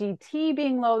low, GGT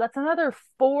being low, that's another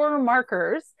 4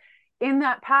 markers in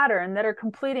that pattern that are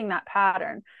completing that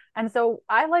pattern. And so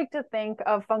I like to think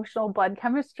of functional blood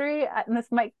chemistry, and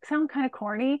this might sound kind of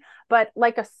corny, but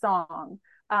like a song.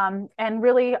 And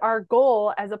really our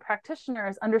goal as a practitioner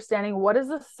is understanding what is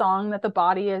the song that the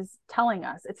body is telling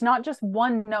us. It's not just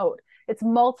one note, it's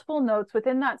multiple notes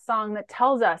within that song that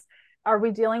tells us, are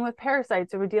we dealing with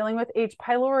parasites? Are we dealing with H.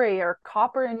 pylori or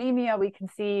copper anemia we can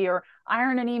see, or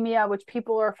iron anemia, which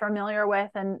people are familiar with,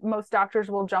 and most doctors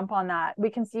will jump on that. We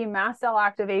can see mast cell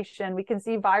activation. We can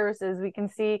see viruses. We can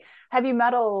see heavy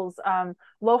metals,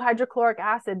 low hydrochloric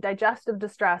acid, digestive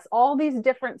distress. All these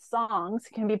different songs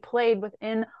can be played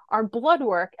within our blood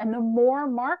work. And the more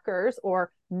markers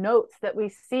or notes that we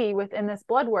see within this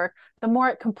blood work, the more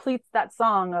it completes that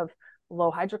song of low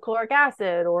hydrochloric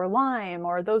acid or Lyme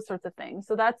or those sorts of things.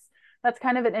 So that's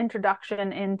kind of an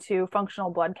introduction into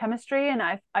functional blood chemistry. And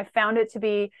I found it to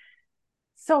be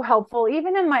so helpful,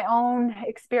 even in my own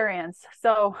experience.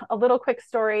 So, a little quick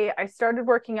story. I started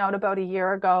working out about a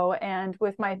year ago, and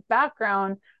with my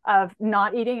background of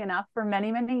not eating enough for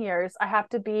many, many years, I have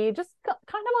to be just kind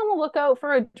of on the lookout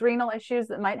for adrenal issues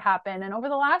that might happen. And over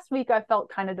the last week, I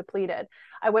felt kind of depleted.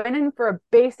 I went in for a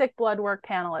basic blood work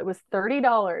panel. It was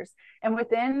 $30. And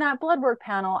within that blood work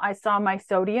panel, I saw my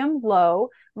sodium low,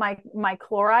 my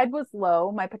chloride was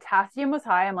low, my potassium was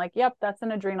high. I'm like, yep, that's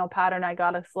an adrenal pattern. I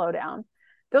got to slow down.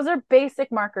 Those are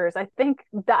basic markers. I think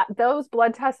that those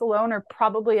blood tests alone are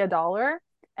probably $1,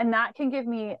 and that can give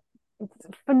me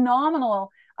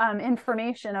phenomenal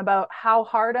information about how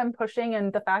hard I'm pushing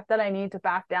and the fact that I need to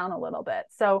back down a little bit.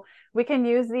 So we can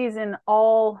use these in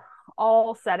all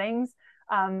settings.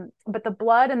 But the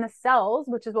blood and the cells,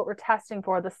 which is what we're testing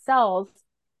for, the cells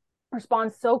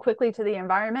respond so quickly to the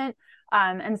environment.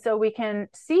 And so we can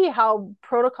see how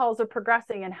protocols are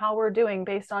progressing and how we're doing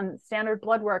based on standard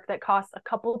blood work that costs a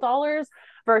couple dollars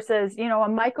versus, a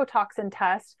mycotoxin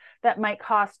test that might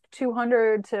cost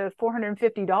 $200 to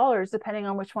 $450, depending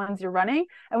on which ones you're running.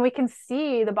 And we can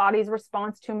see the body's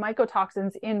response to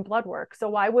mycotoxins in blood work. So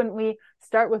why wouldn't we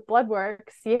start with blood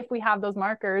work, see if we have those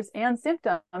markers and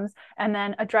symptoms, and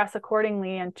then address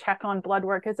accordingly and check on blood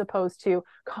work, as opposed to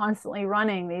constantly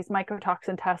running these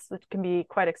mycotoxin tests, which can be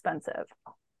quite expensive.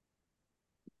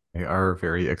 They are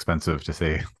very expensive, to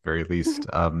say the very least.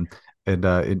 And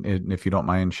if you don't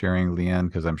mind sharing, Leanne,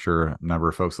 because I'm sure a number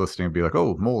of folks listening would be like,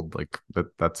 "Oh, mold, like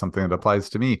that's something that applies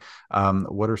to me."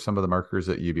 What are some of the markers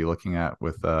that you'd be looking at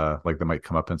with like that might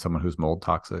come up in someone who's mold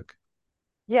toxic?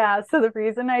 Yeah, so the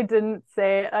reason I didn't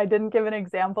give an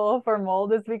example for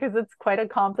mold is because it's quite a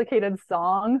complicated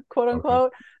song, quote Okay.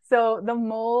 unquote. So the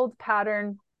mold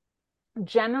pattern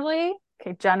generally,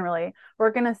 okay, generally,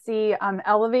 we're going to see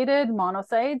elevated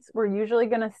monocytes. We're usually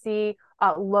going to see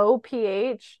low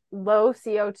pH, low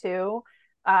CO2,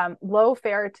 low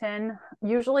ferritin,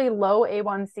 usually low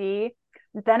A1C.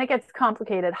 Then it gets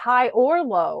complicated, high or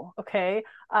low. Okay.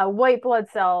 White blood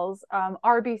cells,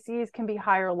 RBCs can be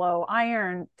high or low,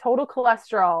 iron, total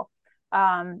cholesterol,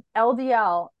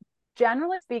 LDL.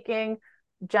 Generally speaking,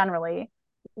 generally,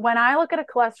 when I look at a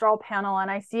cholesterol panel and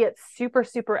I see it super,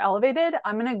 super elevated,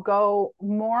 I'm going to go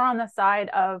more on the side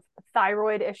of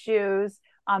thyroid issues,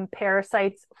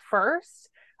 parasites first,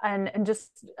 and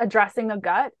just addressing the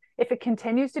gut. If it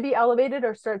continues to be elevated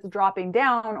or starts dropping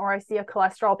down, or I see a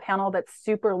cholesterol panel that's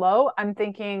super low, I'm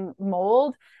thinking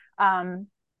mold.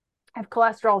 If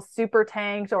cholesterol is super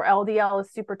tanked, or LDL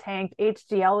is super tanked,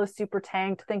 HDL is super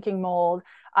tanked, thinking mold.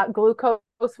 Glucose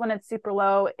when it's super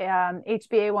low,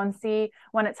 HbA1c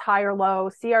when it's high or low,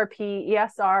 CRP,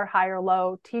 ESR high or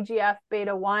low, TGF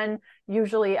beta 1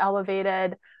 usually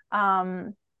elevated.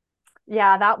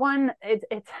 Yeah, that one,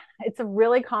 it's a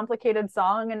really complicated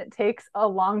song, and it takes a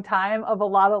long time of a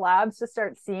lot of labs to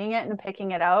start seeing it and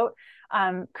picking it out.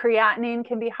 Creatinine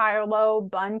can be high or low,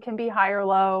 BUN can be high or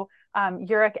low,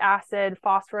 uric acid,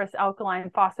 phosphorus,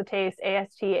 alkaline phosphatase,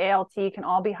 AST, ALT can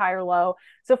all be high or low.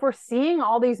 So if we're seeing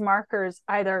all these markers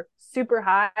either super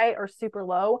high or super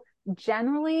low,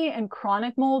 generally in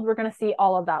chronic mold, we're going to see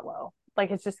all of that low.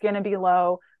 Like it's just going to be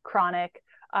low, chronic.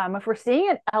 If we're seeing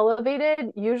it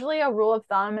elevated, usually a rule of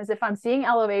thumb is if I'm seeing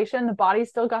elevation, the body's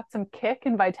still got some kick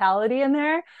and vitality in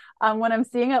there. When I'm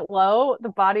seeing it low, the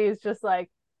body is just like,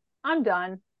 I'm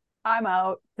done. I'm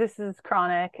out. This is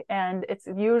chronic. And it's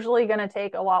usually going to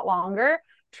take a lot longer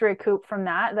to recoup from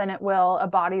that than it will a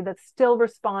body that's still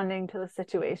responding to the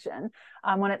situation.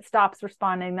 When it stops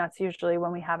responding, that's usually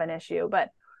when we have an issue.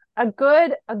 But a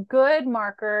good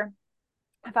marker,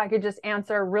 if I could just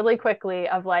answer really quickly,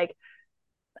 of like,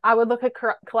 I would look at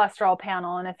cholesterol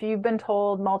panel, and if you've been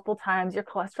told multiple times your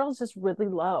cholesterol is just really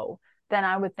low, then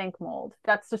I would think mold.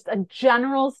 That's just a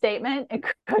general statement. It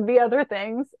could be other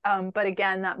things, but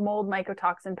again, that mold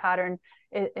mycotoxin pattern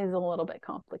is a little bit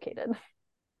complicated.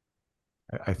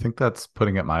 I think that's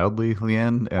putting it mildly,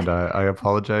 Leanne, and I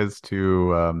apologize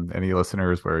to any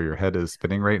listeners where your head is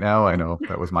spinning right now. I know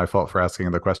that was my fault for asking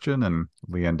the question, and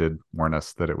Leanne did warn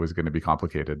us that it was going to be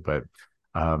complicated, but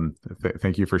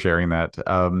thank you for sharing that.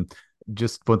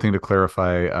 Just one thing to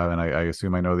clarify, and I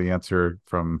assume I know the answer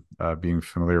from being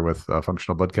familiar with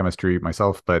functional blood chemistry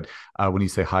myself, but when you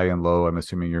say high and low, I'm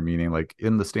assuming you're meaning like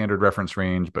in the standard reference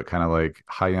range, but kind of like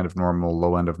high end of normal,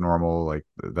 low end of normal. Like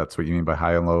that's what you mean by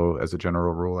high and low as a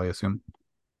general rule, I assume.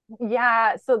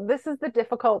 Yeah, so this is the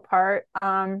difficult part.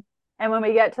 And when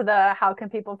we get to the how can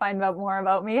people find out more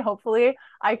about me, hopefully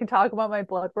I can talk about my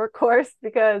blood work course,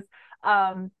 because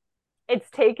it's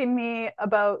taken me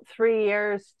about 3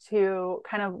 years to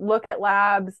kind of look at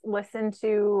labs, listen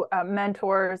to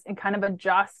mentors, and kind of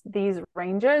adjust these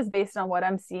ranges based on what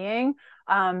I'm seeing,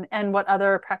 and what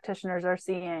other practitioners are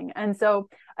seeing. And so,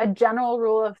 a general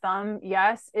rule of thumb,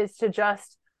 yes, is to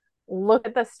just look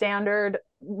at the standard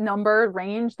number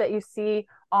range that you see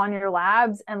on your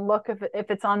labs and look if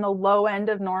it's on the low end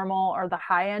of normal or the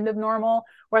high end of normal.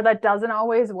 Where that doesn't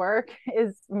always work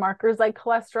is markers like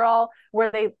cholesterol,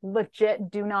 where they legit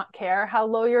do not care how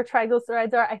low your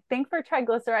triglycerides are. I think for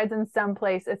triglycerides in some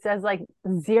place it says like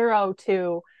 0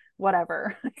 to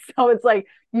whatever. So it's like,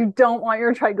 you don't want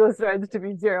your triglycerides to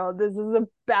be 0. This is a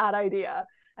bad idea.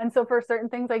 And so for certain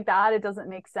things like that, it doesn't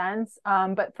make sense.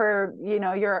 But for,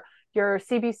 your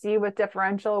CBC with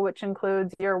differential, which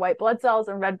includes your white blood cells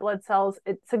and red blood cells,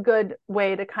 it's a good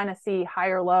way to kind of see high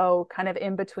or low, kind of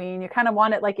in between. You kind of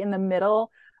want it like in the middle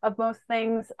of most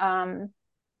things. And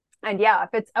yeah, if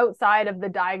it's outside of the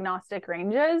diagnostic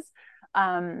ranges,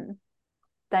 then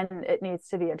it needs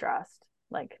to be addressed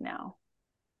like now,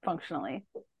 functionally.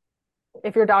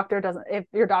 If your doctor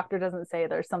doesn't say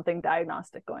there's something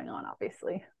diagnostic going on,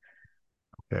 obviously.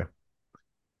 Okay.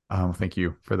 Thank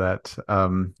you for that.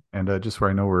 And just where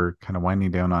I know we're kind of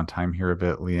winding down on time here a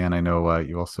bit, Leanne, I know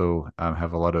you also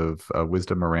have a lot of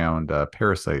wisdom around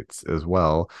parasites as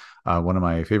well. One of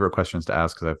my favorite questions to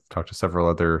ask, because I've talked to several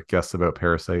other guests about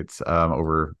parasites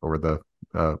over the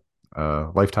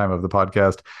lifetime of the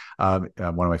podcast. One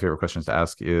of my favorite questions to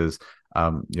ask is,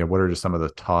 what are just some of the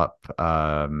top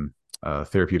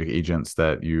therapeutic agents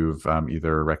that you've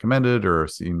either recommended or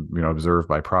seen, observed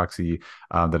by proxy,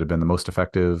 that have been the most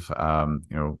effective,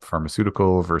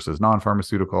 pharmaceutical versus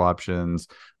non-pharmaceutical options?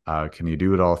 Can you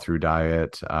do it all through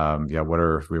diet?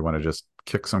 If we want to just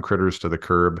kick some critters to the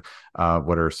curb,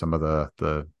 what are some of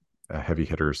the heavy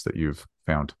hitters that you've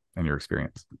found in your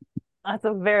experience? That's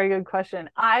a very good question.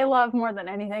 I love more than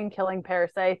anything killing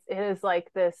parasites. It is like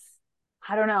this,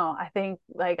 I don't know. I think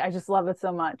like I just love it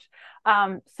so much.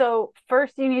 So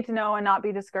first you need to know and not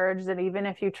be discouraged that even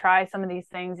if you try some of these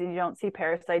things and you don't see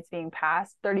parasites being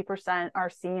passed, 30% are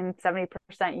seen, 70%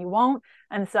 you won't.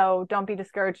 And so don't be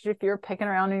discouraged if you're picking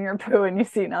around in your poo and you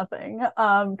see nothing.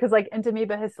 Because like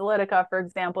Entamoeba histolytica, for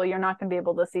example, you're not going to be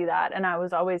able to see that. And I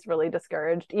was always really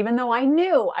discouraged, even though I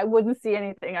knew I wouldn't see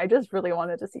anything. I just really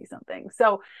wanted to see something.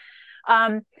 So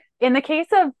in the case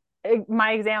of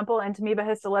my example, Entamoeba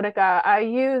histolytica, I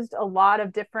used a lot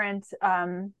of different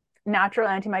natural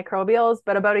antimicrobials,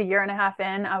 but about a year and a half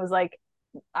in, I was like,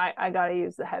 I got to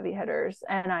use the heavy hitters.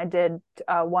 And I did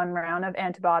 1 round of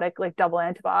antibiotic, like double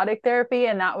antibiotic therapy.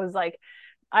 And that was like,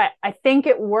 I think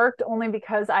it worked only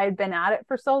because I had been at it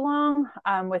for so long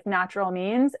with natural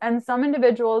means. And some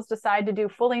individuals decide to do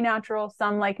fully natural.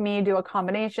 Some, like me, do a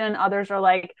combination. Others are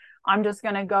like, I'm just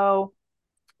going to go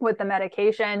with the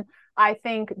medication. I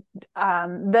think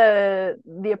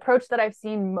the approach that I've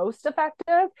seen most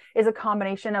effective is a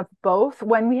combination of both.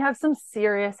 When we have some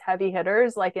serious heavy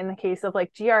hitters, like in the case of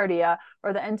like Giardia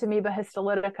or the Entamoeba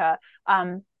histolytica,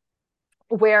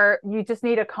 where you just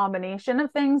need a combination of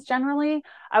things generally,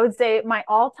 I would say my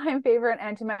all-time favorite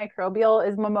antimicrobial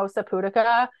is Mimosa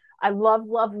pudica. I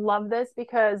love this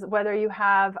because whether you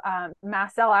have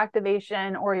mast cell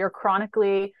activation or you're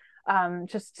chronically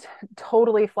just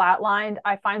totally flatlined,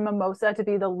 I find mimosa to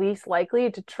be the least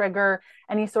likely to trigger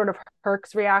any sort of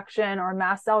Herx reaction or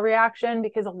mast cell reaction,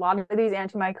 because a lot of these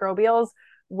antimicrobials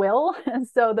will. And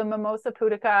so the Mimosa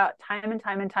pudica, time and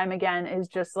time and time again, is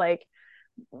just like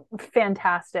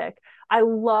fantastic. I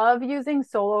love using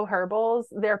solo herbals.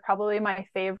 They're probably my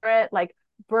favorite, like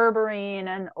berberine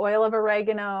and oil of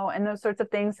oregano and those sorts of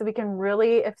things. So we can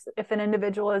really, if an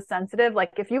individual is sensitive,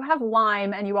 like if you have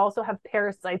Lyme and you also have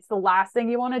parasites, the last thing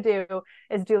you want to do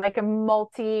is do like a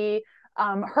multi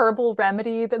herbal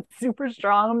remedy that's super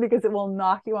strong, because it will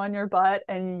knock you on your butt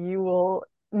and you will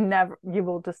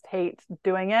just hate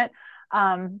doing it.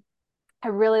 I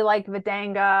really like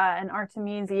Vedanga and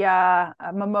Artemisia,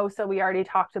 Mimosa we already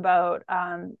talked about,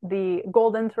 the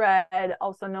golden thread,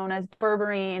 also known as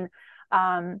berberine.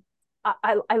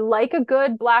 I like a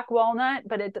good black walnut,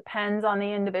 but it depends on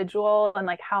the individual and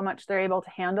like how much they're able to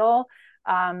handle.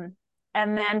 And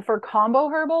then for combo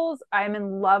herbals, I'm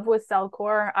in love with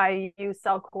Cellcore. I use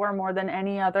Cellcore more than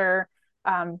any other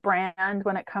brand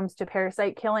when it comes to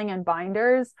parasite killing and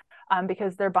binders,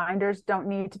 because their binders don't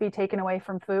need to be taken away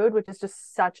from food, which is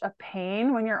just such a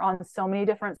pain when you're on so many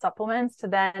different supplements to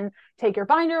then take your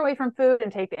binder away from food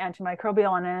and take the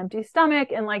antimicrobial on an empty stomach,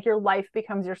 and like your life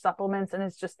becomes your supplements, and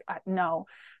it's just no.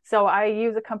 So I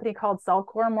use a company called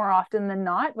Cellcore more often than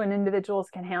not when individuals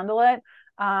can handle it.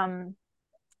 And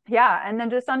then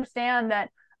just understand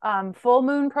that Full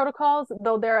moon protocols,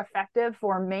 though they're effective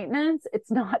for maintenance, it's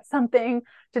not something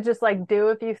to just like do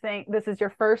if you think this is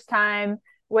your first time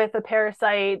with a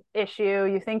parasite issue.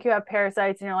 You think you have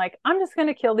parasites and you're like, I'm just going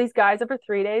to kill these guys over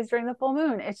 3 days during the full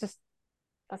moon. It's just,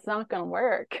 that's not going to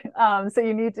work. So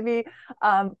you need to be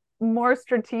more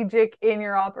strategic in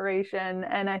your operation.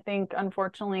 And I think,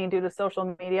 unfortunately, due to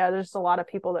social media, there's just a lot of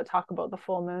people that talk about the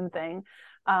full moon thing.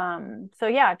 So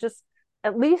yeah, just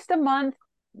at least a month,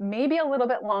 maybe a little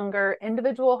bit longer.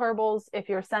 Individual herbals if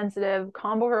you're sensitive,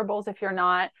 combo herbals if you're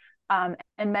not, and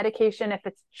medication if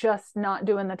it's just not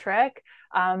doing the trick.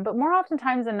 But more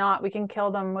oftentimes than not, we can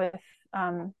kill them with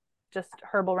just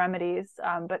herbal remedies.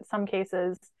 But some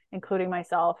cases, including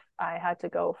myself, I had to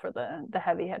go for the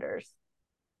heavy hitters.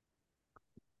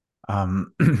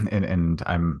 And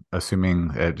I'm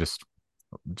assuming just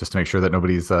to make sure that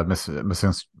nobody's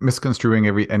misconstruing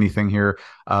anything here.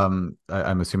 I'm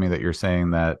assuming that you're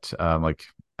saying that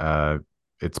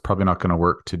it's probably not going to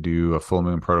work to do a full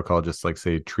moon protocol, just like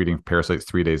say treating parasites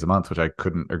 3 days a month, which I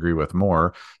couldn't agree with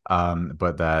more.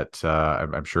 But that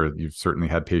I'm sure you've certainly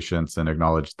had patients and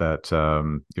acknowledged that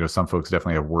some folks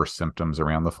definitely have worse symptoms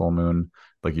around the full moon.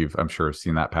 Like I'm sure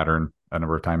seen that pattern a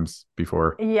number of times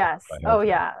before. Yes. I Oh, have.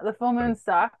 yeah. The full moon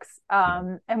sucks.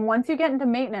 Yeah. And once you get into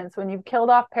maintenance, when you've killed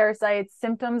off parasites,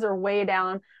 symptoms are way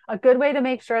down. A good way to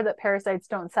make sure that parasites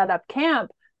don't set up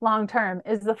camp long term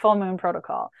is the full moon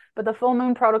protocol. But the full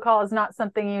moon protocol is not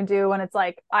something you do when it's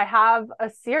like, I have a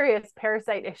serious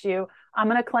parasite issue. I'm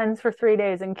going to cleanse for 3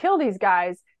 days and kill these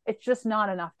guys. It's just not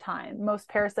enough time. Most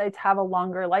parasites have a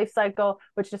longer life cycle,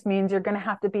 which just means you're going to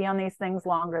have to be on these things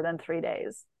longer than 3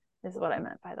 days, is what I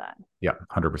meant by that. Yeah,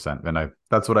 100%. And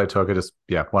that's what I took. I just,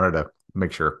 wanted to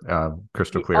make sure,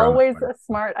 crystal clear on that Always one. a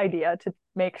smart idea to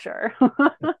make sure.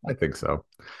 I think so.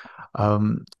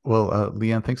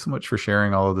 Leanne, thanks so much for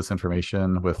sharing all of this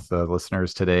information with the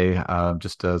listeners today.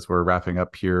 Just as we're wrapping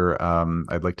up here,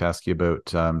 I'd like to ask you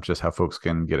about just how folks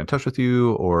can get in touch with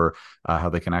you, or how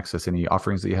they can access any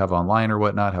offerings that you have online or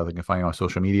whatnot, how they can find you on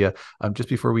social media. Just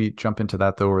before we jump into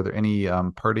that, though, are there any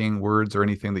parting words or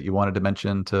anything that you wanted to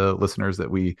mention to listeners that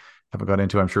we haven't got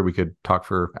into? I'm sure we could talk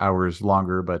for hours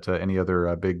longer, but any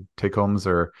other big take homes,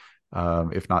 or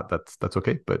if not, that's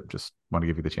okay. But just want to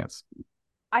give you the chance.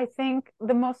 I think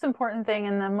the most important thing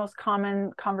and the most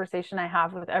common conversation I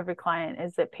have with every client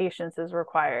is that patience is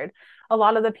required. A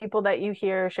lot of the people that you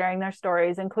hear sharing their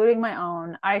stories, including my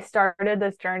own, I started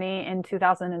this journey in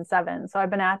 2007. So I've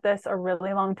been at this a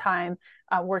really long time,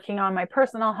 working on my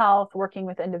personal health, working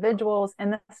with individuals,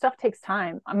 and this stuff takes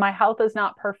time. My health is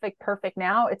not perfect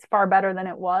now. It's far better than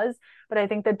it was. But I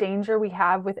think the danger we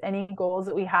have with any goals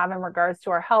that we have in regards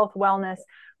to our health, wellness,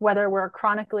 whether we're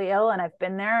chronically ill, and I've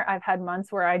been there. I've had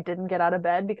months where I didn't get out of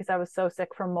bed because I was so sick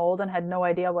from mold and had no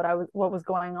idea what was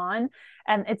going on.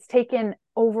 And it's taken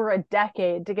over a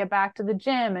decade to get back to the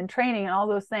gym and training and all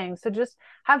those things. So just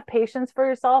have patience for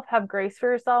yourself, have grace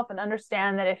for yourself, and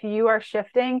understand that if you are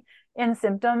shifting in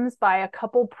symptoms by a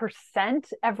couple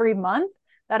percent every month,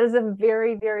 that is a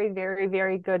very, very, very,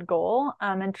 very good goal.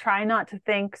 And try not to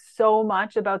think so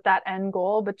much about that end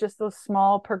goal, but just those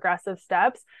small progressive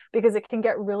steps, because it can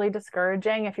get really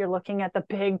discouraging if you're looking at the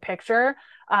big picture.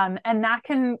 And that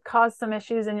can cause some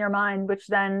issues in your mind, which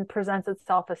then presents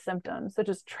itself as symptoms. So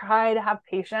just try to have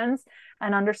patience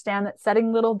and understand that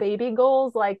setting little baby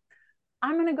goals, like,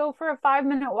 I'm going to go for a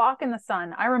 5-minute walk in the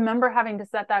sun. I remember having to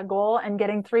set that goal and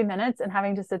getting 3 minutes and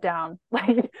having to sit down.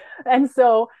 And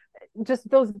so just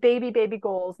those baby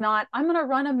goals, not I'm going to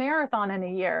run a marathon in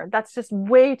a year. That's just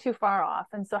way too far off.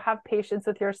 And so have patience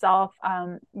with yourself,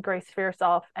 grace for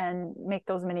yourself, and make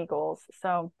those mini goals.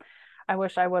 So I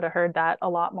wish I would have heard that a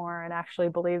lot more and actually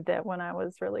believed it when I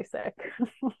was really sick.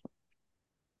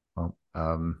 Well,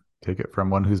 take it from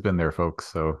one who's been there, folks.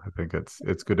 So I think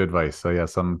it's good advice. So yeah,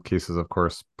 some cases, of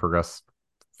course, progress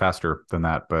faster than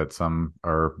that, but some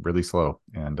are really slow.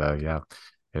 And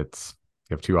it's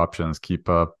you have two options: keep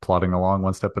plodding along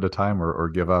one step at a time, or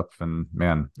give up. And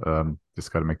man,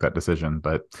 just got to make that decision.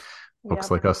 But folks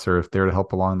Yep. like us are there to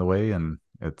help along the way, and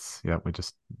we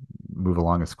just move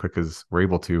along as quick as we're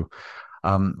able to.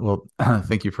 Well,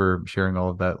 thank you for sharing all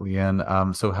of that,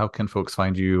 Leanne. So how can folks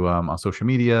find you on social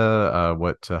media?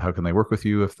 How can they work with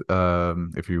you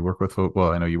if you work with folks?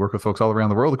 Well, I know you work with folks all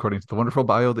around the world, according to the wonderful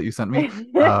bio that you sent me.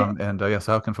 So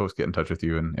how can folks get in touch with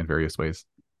you in various ways?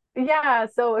 Yeah,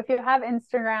 so if you have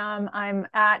Instagram, I'm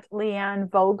at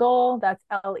Leanne Vogel. That's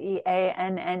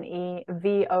LeAnnevogel.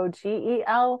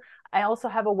 I also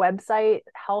have a website,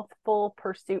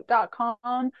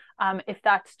 healthfulpursuit.com. If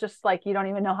that's just like you don't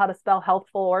even know how to spell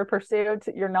healthful or pursuit,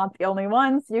 you're not the only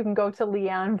ones. You can go to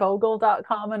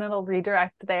leannevogel.com and it'll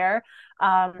redirect there.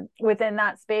 Within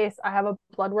that space, I have a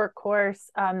blood work course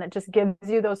that just gives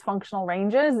you those functional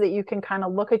ranges that you can kind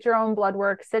of look at your own blood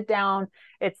work, sit down.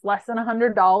 It's less than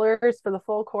 $100 for the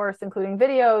full course, including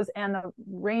videos and the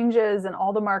ranges and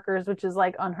all the markers, which is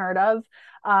like unheard of.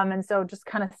 And so just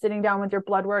kind of sitting down with your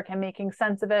blood work and making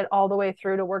sense of it all the way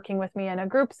through to working with me in a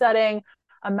group setting,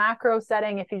 a macro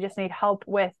setting, if you just need help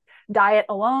with diet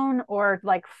alone, or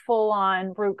like full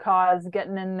on root cause,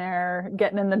 getting in there,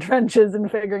 getting in the trenches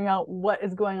and figuring out what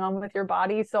is going on with your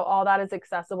body. So all that is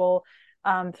accessible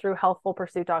through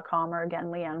healthfulpursuit.com, or again,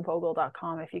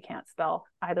 leannevogel.com if you can't spell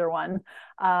either one.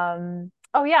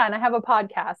 Oh yeah, and I have a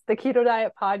podcast, the Keto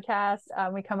Diet Podcast.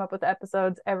 We come up with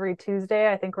episodes every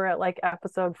Tuesday. I think we're at like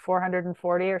episode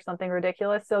 440 or something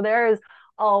ridiculous. So there is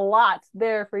a lot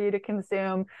there for you to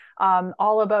consume,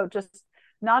 all about just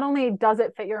not only does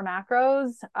it fit your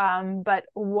macros, but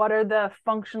what are the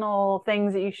functional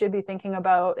things that you should be thinking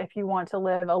about if you want to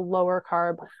live a lower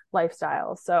carb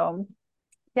lifestyle. So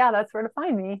yeah, that's where to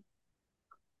find me.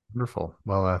 Wonderful.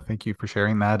 Well, thank you for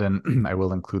sharing that, and I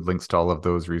will include links to all of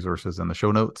those resources in the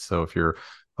show notes. So if you're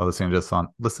listening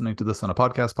to this on a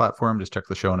podcast platform, just check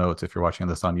the show notes. If you're watching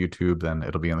this on YouTube, then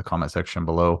it'll be in the comment section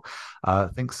below.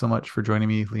 Thanks so much for joining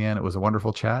me, Leanne. It was a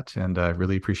wonderful chat, and I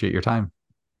really appreciate your time.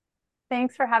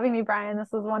 Thanks for having me, Brian.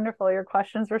 This was wonderful. Your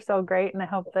questions were so great, and I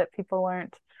hope that people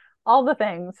learned all the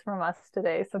things from us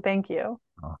today. So thank you.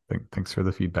 Oh, thanks for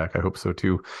the feedback. I hope so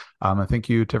too. And thank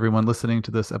you to everyone listening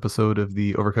to this episode of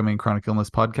the Overcoming Chronic Illness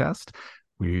podcast.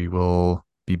 We will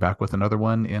be back with another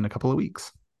one in a couple of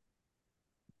weeks.